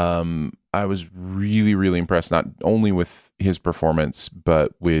great. I was really, really impressed, not only with his performance,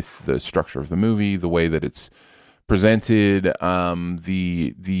 but with the structure of the movie, the way that it's presented,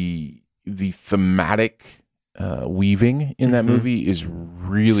 the thematic weaving in that movie is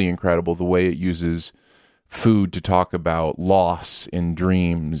really incredible. The way it uses food to talk about loss and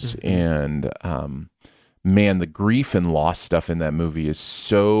dreams and the grief and loss stuff in that movie is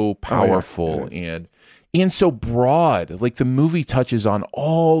so powerful and and so broad. Like the movie touches on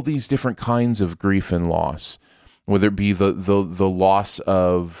all these different kinds of grief and loss, whether it be the loss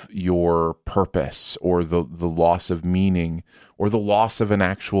of your purpose, or the loss of meaning, or the loss of an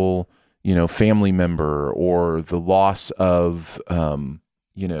actual, family member, or the loss of,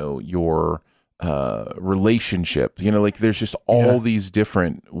 your relationship. Like there's just all these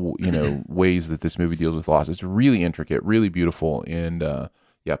different, ways that this movie deals with loss. It's really intricate, really beautiful, and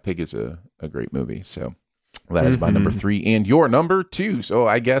Pig is a great movie. So that is my number 3 and your number 2. So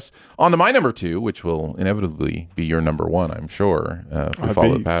I guess on to my number 2, which will inevitably be your number 1, I'm sure, if we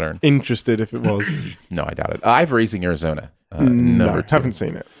follow the pattern. Interested if it was. No, I doubt it. I have Raising Arizona. No, haven't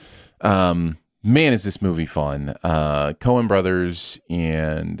seen it. Man, is this movie fun. Coen brothers,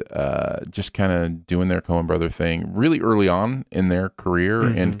 and just kind of doing their Coen brother thing really early on in their career,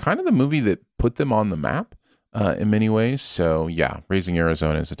 and kind of the movie that put them on the map in many ways. So yeah, Raising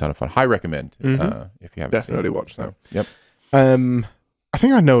Arizona is a ton of fun. High recommend if you haven't definitely seen it. watch that. Yep. I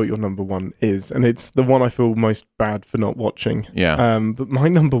think I know what your number 1 is, and it's the one I feel most bad for not watching. Yeah. But my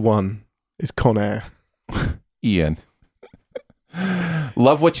number 1 is Con Air. Ian.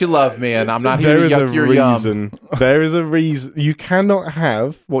 Love what you love, man. I'm not here to yuck your yum. There is a reason. You cannot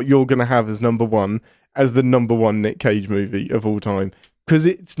have what you're going to have as number 1 as the number 1 Nick Cage movie of all time, because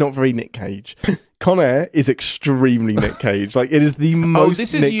it's not very Nick Cage. Con Air is extremely Nick Cage. Like, it is the most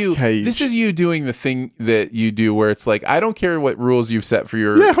Nick Cage. This is you doing the thing that you do where it's like, I don't care what rules you've set for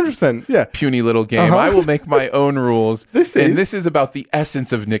your 100%, puny little game. I will make my own rules. This is about the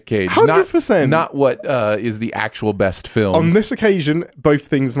essence of Nick Cage. 100%. Not what is the actual best film. On this occasion, both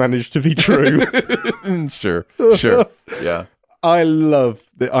things managed to be true. Sure. Yeah. I love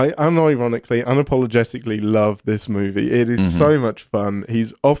I unironically, unapologetically love this movie. It is so much fun.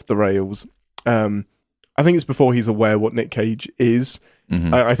 He's off the rails. I think it's before he's aware what Nick Cage is.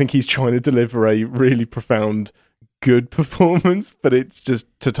 I think he's trying to deliver a really profound, good performance, but it's just,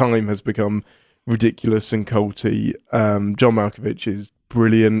 to time, has become ridiculous and culty. John Malkovich is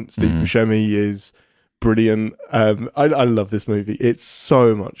brilliant. Steve Buscemi is brilliant. I love this movie. It's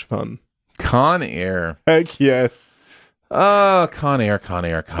so much fun. Con Air. Heck yes. Con Air.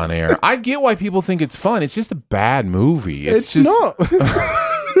 I get why people think it's fun. It's just a bad movie. It's just not.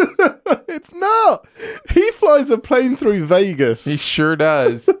 It's not. He flies a plane through Vegas. He sure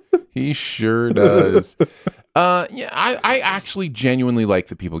does. I actually genuinely like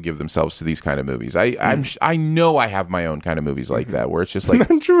that people give themselves to these kind of movies. I know I have my own kind of movies like that, where it's just like,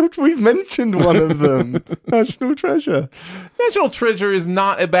 we've mentioned one of them. National Treasure. National Treasure is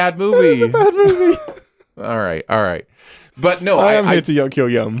not a bad movie. It's a bad movie. All right. But no, I am here to yuck your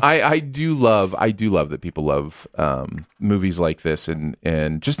yum. I do love that people love movies like this,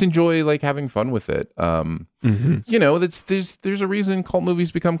 and just enjoy like having fun with it. There's a reason cult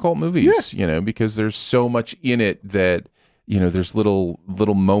movies become cult movies. Because there's so much in it that there's little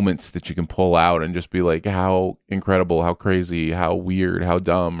moments that you can pull out and just be like, how incredible, how crazy, how weird, how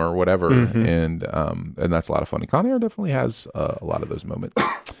dumb, or whatever. And that's a lot of fun. And Con Air definitely has a lot of those moments.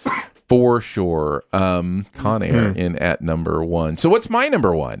 For sure. Con Air in at number 1. So what's my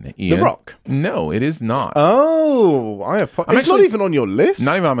number 1, Ian? The Rock. No, it is not. Oh, it's not even on your list?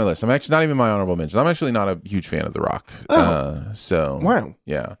 Not even on my list. I'm actually not even my honorable mention. I'm actually not a huge fan of The Rock. Wow.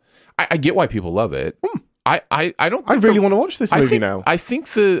 Yeah. I get why people love it. I don't. I really want to watch this movie now. I think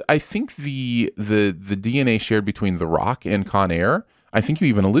the DNA shared between The Rock and Con Air, I think you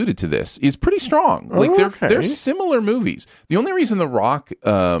even alluded to this, is pretty strong. Like they're similar movies. The only reason The Rock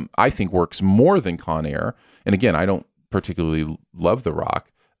I think works more than Con Air, and again, I don't particularly love The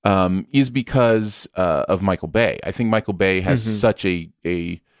Rock, is because of Michael Bay. I think Michael Bay has such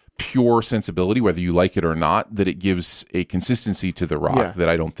a pure sensibility, whether you like it or not, that it gives a consistency to The Rock that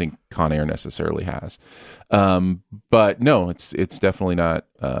I don't think Con Air necessarily has. But no, it's definitely not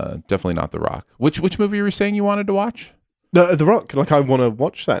The Rock. Which movie were you saying you wanted to watch? The Rock. Like, I want to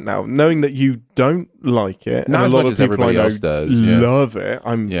watch that now, knowing that you don't like it. Not as much as everybody else does. Love it.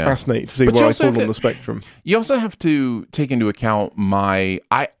 I'm fascinated to see where I fall on the spectrum. You also have to take into account I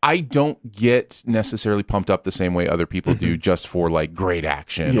don't get necessarily pumped up the same way other people do just for like great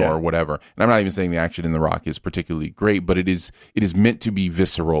action or whatever. And I'm not even saying the action in The Rock is particularly great, but it is meant to be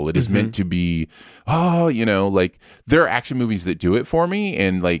visceral. It is meant to be, like there are action movies that do it for me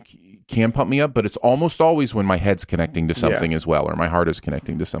and like can pump me up, but it's almost always when my head's connecting to something as well, or my heart is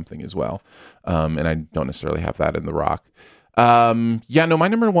connecting to something as well. And I don't necessarily have that in The Rock. My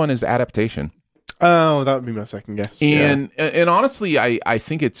number 1 is Adaptation. Oh, that would be my second guess. And honestly, I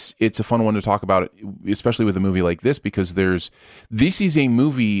think it's a fun one to talk about, especially with a movie like this, because this is a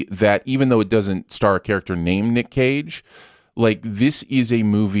movie that, even though it doesn't star a character named Nick Cage, like this is a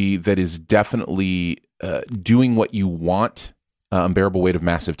movie that is definitely doing what you want Unbearable Weight of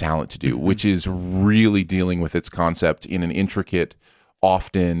Massive Talent to do, which is really dealing with its concept in an intricate,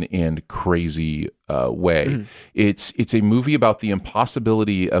 often and crazy way. It's a movie about the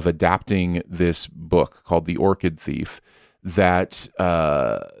impossibility of adapting this book called The Orchid Thief that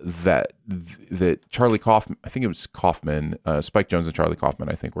Charlie Kaufman, I think it was Kaufman, Spike Jonze and Charlie Kaufman,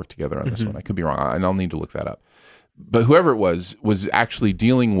 I think, worked together on this one. I could be wrong, and I'll need to look that up. But whoever it was actually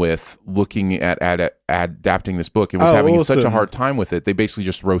dealing with looking at adapting this book and was having such a hard time with it. They basically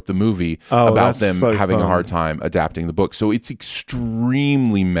just wrote the movie about them having a hard time adapting the book. So it's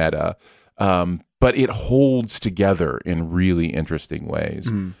extremely meta, but it holds together in really interesting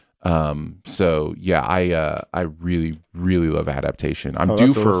ways. So yeah, I really, really love Adaptation. I'm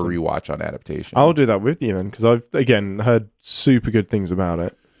due for a rewatch on Adaptation. I'll do that with you then, because I've, again, heard super good things about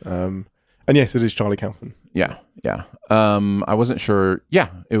it. And yes, it is Charlie Kaufman. Yeah. I wasn't sure. Yeah,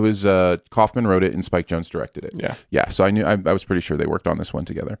 it was Kaufman wrote it and Spike Jonze directed it. Yeah. So I knew I was pretty sure they worked on this one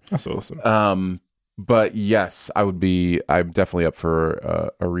together. That's awesome. But yes, I'm definitely up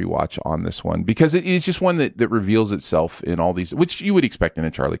for a rewatch on this one, because it is just one that reveals itself in all these, which you would expect in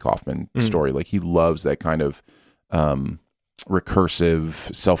a Charlie Kaufman story. Like, he loves that kind of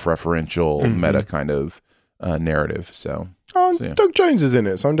recursive, self-referential, meta kind of narrative. So yeah. Doug Jones is in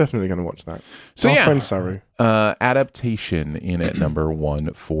it, so I'm definitely going to watch that. So Our yeah, friend Saru. Adaptation in at number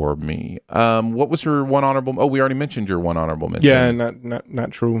 1 for me. What was your one honorable? Oh, we already mentioned your one honorable mention. Yeah,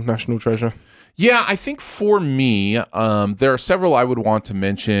 National Treasure. Yeah, I think for me, there are several I would want to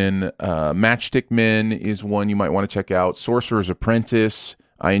mention. Matchstick Men is one you might want to check out. Sorcerer's Apprentice,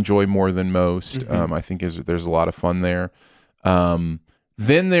 I enjoy more than most. I think there's a lot of fun there.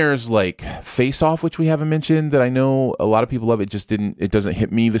 Then there's like Face Off, which we haven't mentioned, that I know a lot of people love. It doesn't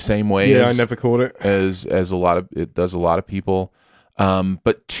hit me the same way. Yeah, I never caught it as a lot of people.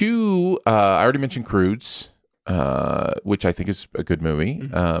 But two, I already mentioned Croods, which I think is a good movie.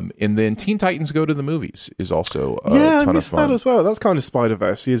 And then Teen Titans Go to the Movies is also a ton of fun. I missed that as well. That's kind of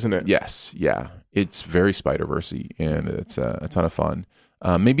Spider-Verse, isn't it? Yes, yeah. It's very Spider-Verse-y, and it's a ton of fun.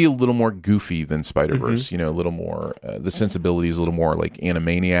 Maybe a little more goofy than Spider-Verse, a little more, the sensibility is a little more like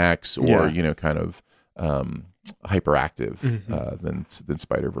Animaniacs or, kind of hyperactive than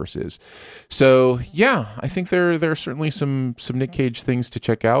Spider-Verse is. So, yeah, I think there are certainly some Nick Cage things to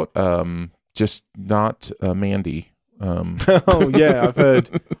check out, just not Mandy. Oh, yeah, I've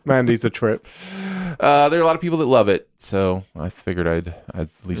heard Mandy's a trip. There are a lot of people that love it, so I figured I'd at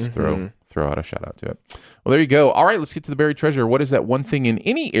least throw out a shout out to it. Well, there you go. All right, let's get to the buried treasure. What is that one thing in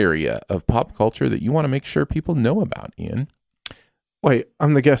any area of pop culture that you want to make sure people know about, Ian? Wait,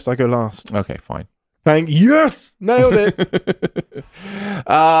 I'm the guest. I go last. Okay, fine. Yes! Nailed it.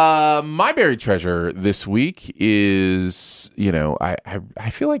 My buried treasure this week is, I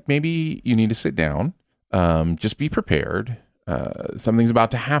feel like maybe you need to sit down, just be prepared. Something's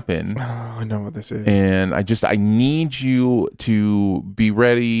about to happen. Oh, I know what this is. And I need you to be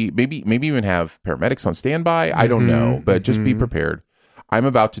ready. Maybe even have paramedics on standby. I don't know, but just be prepared. I'm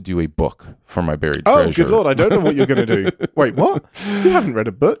about to do a book for my buried treasure. Oh, good Lord. I don't know what you're going to do. Wait, what? You haven't read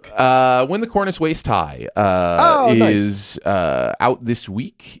a book? When the Corn is Waist High is out this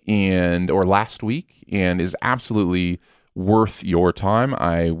week or last week, and is absolutely worth your time.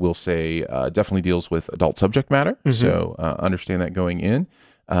 I will say definitely deals with adult subject matter, so understand that going in.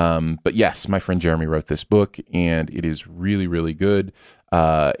 But yes, my friend Jeremy wrote this book, and it is really, really good.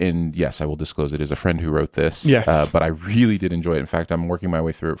 And yes, I will disclose it is a friend who wrote this. Yes. But I really did enjoy it. In fact, I'm working my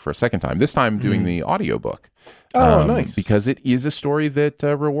way through it for a second time. This time doing the audiobook. Oh, nice. Because it is a story that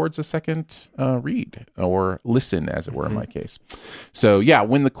rewards a second read or listen, as it were, in my case. So, yeah,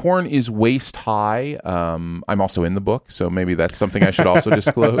 When the Corn is Waist High, I'm also in the book, so maybe that's something I should also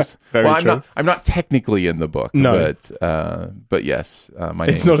disclose. True. I'm not technically in the book, no. But yes, my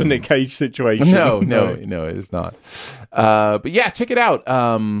name it's not a Nick Cage situation. No, it is not. But yeah, check it out.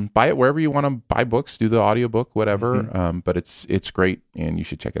 Buy it wherever you want to buy books, do the audiobook, whatever. But it's great, and you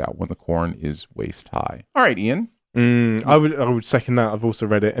should check it out. When the Corn is Waist High. All right, Ian. I would second that. I've also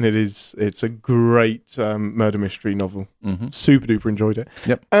read it, and it's a great murder mystery novel. Super duper enjoyed it.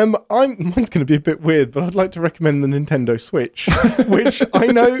 Yep. Mine's going to be a bit weird, but I'd like to recommend the Nintendo Switch, which I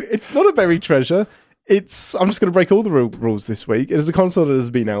know it's not a buried treasure. I'm just going to break all the rules this week. It is a console that has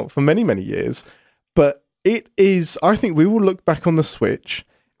been out for many, many years, but it is. I think we will look back on the Switch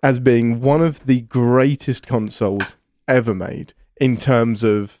as being one of the greatest consoles ever made in terms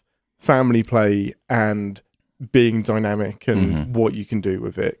of family play and being dynamic and what you can do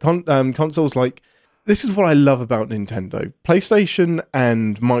with it. Consoles like, this is what I love about Nintendo. PlayStation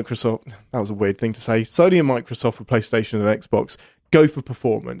and Microsoft, that was a weird thing to say. Sony and Microsoft with PlayStation and Xbox go for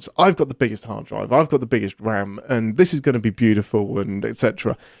performance. I've got the biggest hard drive. I've got the biggest RAM, and this is going to be beautiful, and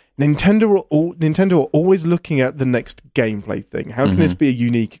etc. Nintendo are always looking at the next gameplay thing. How can this be a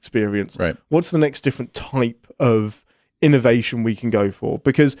unique experience? Right. What's the next different type of innovation we can go for?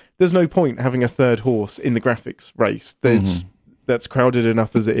 Because there's no point having a third horse in the graphics race. That's crowded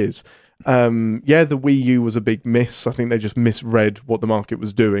enough as it is. The Wii U was a big miss. I think they just misread what the market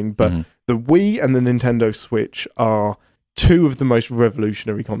was doing. But the Wii and the Nintendo Switch are two of the most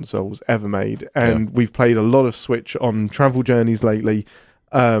revolutionary consoles ever made. And we've played a lot of Switch on travel journeys lately.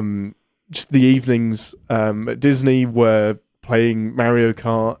 Just the evenings at Disney were playing Mario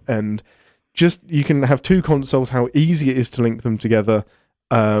Kart, and just you can have two consoles, how easy it is to link them together.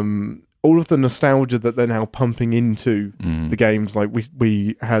 All of the nostalgia that they're now pumping into the games, like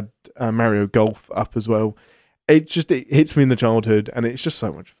we had Mario Golf up as well. It hits me in the childhood, and it's just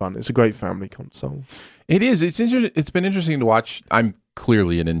so much fun. It's a great family console. It is. It's been interesting to watch. I'm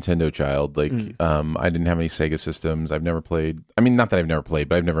clearly a Nintendo child. Like, I didn't have any Sega systems. I've never played. I mean, not that I've never played,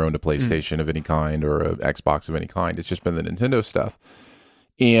 but I've never owned a PlayStation of any kind or a Xbox of any kind. It's just been the Nintendo stuff,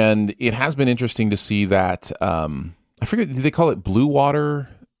 and it has been interesting to see that. I forget. Do they call it Blue Water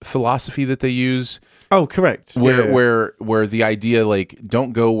philosophy that they use? Oh, correct. Where the idea, like,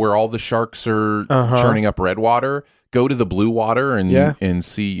 don't go where all the sharks are churning up red water. Go to the blue water and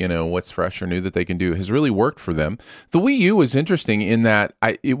see, what's fresh or new that they can do, has really worked for them. The Wii U was interesting in that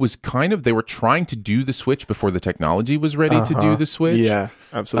it was kind of, they were trying to do the Switch before the technology was ready to do the Switch. Yeah,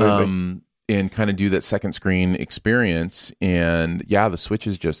 absolutely. And kind of do that second screen experience. And yeah, the Switch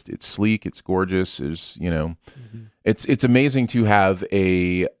is just, it's sleek, it's gorgeous. There's, it's amazing to have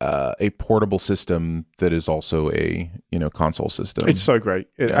a portable system that is also a, console system. It's so great.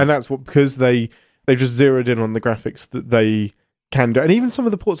 And that's because they've just zeroed in on the graphics that they can do. And even some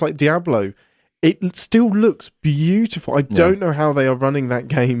of the ports like Diablo, it still looks beautiful. I don't know how they are running that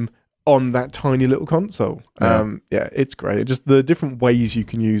game on that tiny little console. It's great. Just the different ways you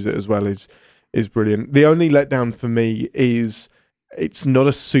can use it as well is brilliant. The only letdown for me is it's not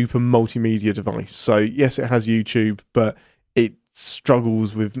a super multimedia device. So yes, it has YouTube, but it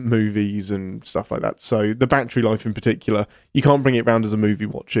struggles with movies and stuff like that. So the battery life in particular, you can't bring it around as a movie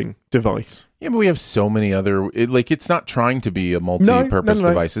watching device. Yeah, but we have so many other... it's not trying to be a multi-purpose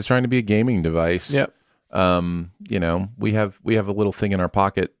device. It's trying to be a gaming device. Yep. We have a little thing in our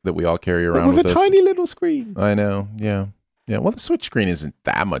pocket that we all carry around with us. With a tiny little screen. I know, yeah. Well, the Switch screen isn't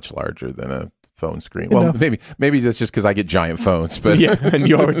that much larger than a phone screen. Well, maybe that's just because I get giant phones, but and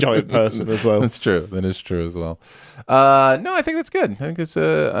you're a giant person as well. That's true. That is true as well. No, I think that's good. I think it's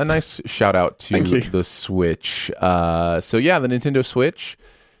a nice shout out to the Switch. So yeah, the Nintendo Switch.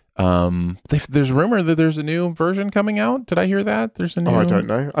 There's rumor that there's a new version coming out. Did I hear that? There's a new... I don't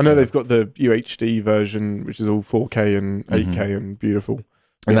know. I know they've got the UHD version, which is all 4K and 8K and beautiful.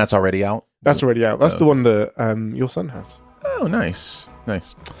 And that's already out? That's already out. That's the one that your son has. Oh, nice.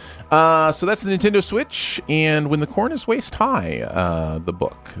 So that's the Nintendo Switch and When the Corn is Waist High, the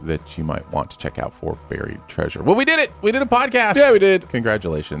book that you might want to check out for buried treasure. Well, we did it. We did a podcast. Yeah, we did.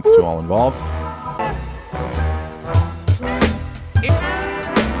 Congratulations to all involved.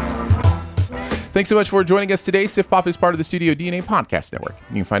 Thanks so much for joining us today. Sif Pop is part of the Studio DNA Podcast Network.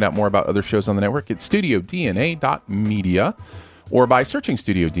 You can find out more about other shows on the network at studiodna.media or by searching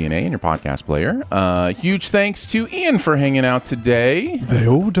Studio DNA in your podcast player. Huge thanks to Ian for hanging out today. They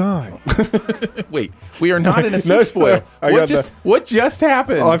all die. Wait, we are not in a Sif spoil. What just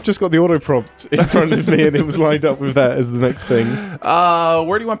happened? I've just got the auto prompt in front of me, and it was lined up with that as the next thing.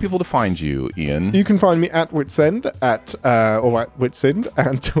 Where do you want people to find you, Ian? You can find me at Witsend or at Witsend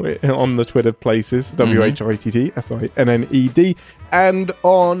and on the Twitter places WHITTSINNED and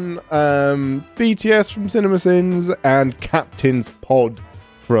on BTS from CinemaSins and Captain's Pod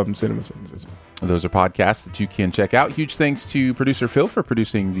from CinemaSins as well. Those are podcasts that you can check out. Huge thanks to producer Phil for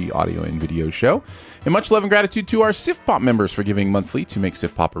producing the audio and video show. And much love and gratitude to our Sif Pop members for giving monthly to make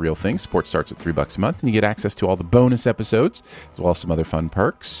Sif Pop a real thing. Support starts at $3 a month, and you get access to all the bonus episodes, as well as some other fun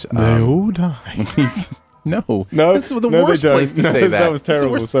perks. They all die. No. This is the worst place to say that. That was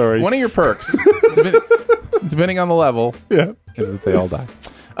terrible, sorry. One of your perks, depending on the level, is that they all die.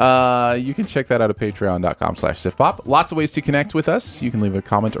 You can check that out at patreon.com/SifPop. Lots of ways to connect with us. You can leave a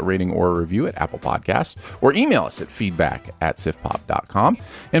comment, a rating, or a review at Apple Podcasts, or email us at feedback@sifpop.com.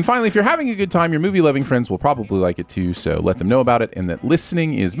 And finally, if you're having a good time, your movie-loving friends will probably like it too, so let them know about it, and that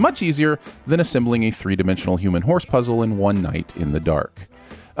listening is much easier than assembling a three-dimensional human horse puzzle in one night in the dark.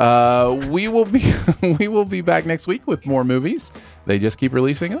 We will be back next week with more movies. They just keep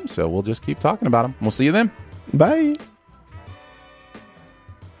releasing them, so we'll just keep talking about them. We'll see you then. Bye.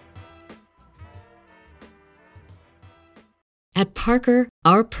 At Parker,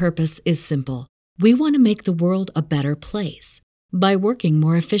 our purpose is simple. We want to make the world a better place by working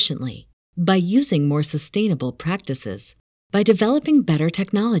more efficiently, by using more sustainable practices, by developing better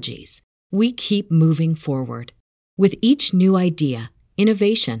technologies. We keep moving forward. With each new idea,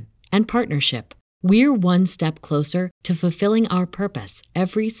 innovation, and partnership, we're one step closer to fulfilling our purpose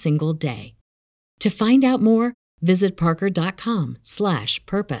every single day. To find out more, visit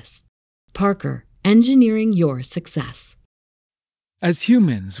parker.com/purpose. Parker, engineering your success. As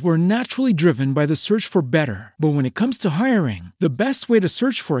humans, we're naturally driven by the search for better. But when it comes to hiring, the best way to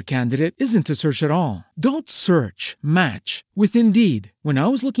search for a candidate isn't to search at all. Don't search, match with Indeed. When I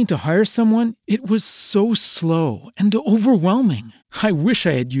was looking to hire someone, it was so slow and overwhelming. I wish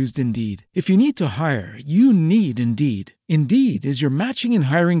I had used Indeed. If you need to hire, you need Indeed. Indeed is your matching and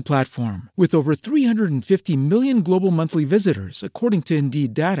hiring platform with over 350 million global monthly visitors, according to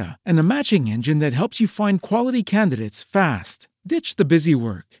Indeed data, and a matching engine that helps you find quality candidates fast. Ditch the busy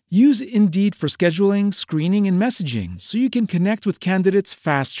work. Use Indeed for scheduling, screening, and messaging so you can connect with candidates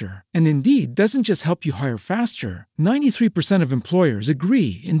faster. And Indeed doesn't just help you hire faster. 93% of employers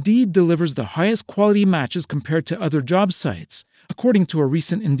agree Indeed delivers the highest quality matches compared to other job sites, according to a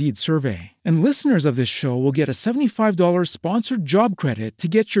recent Indeed survey. And listeners of this show will get a $75 sponsored job credit to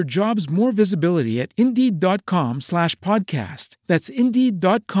get your jobs more visibility at Indeed.com/podcast. That's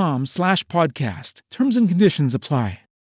Indeed.com/podcast. Terms and conditions apply.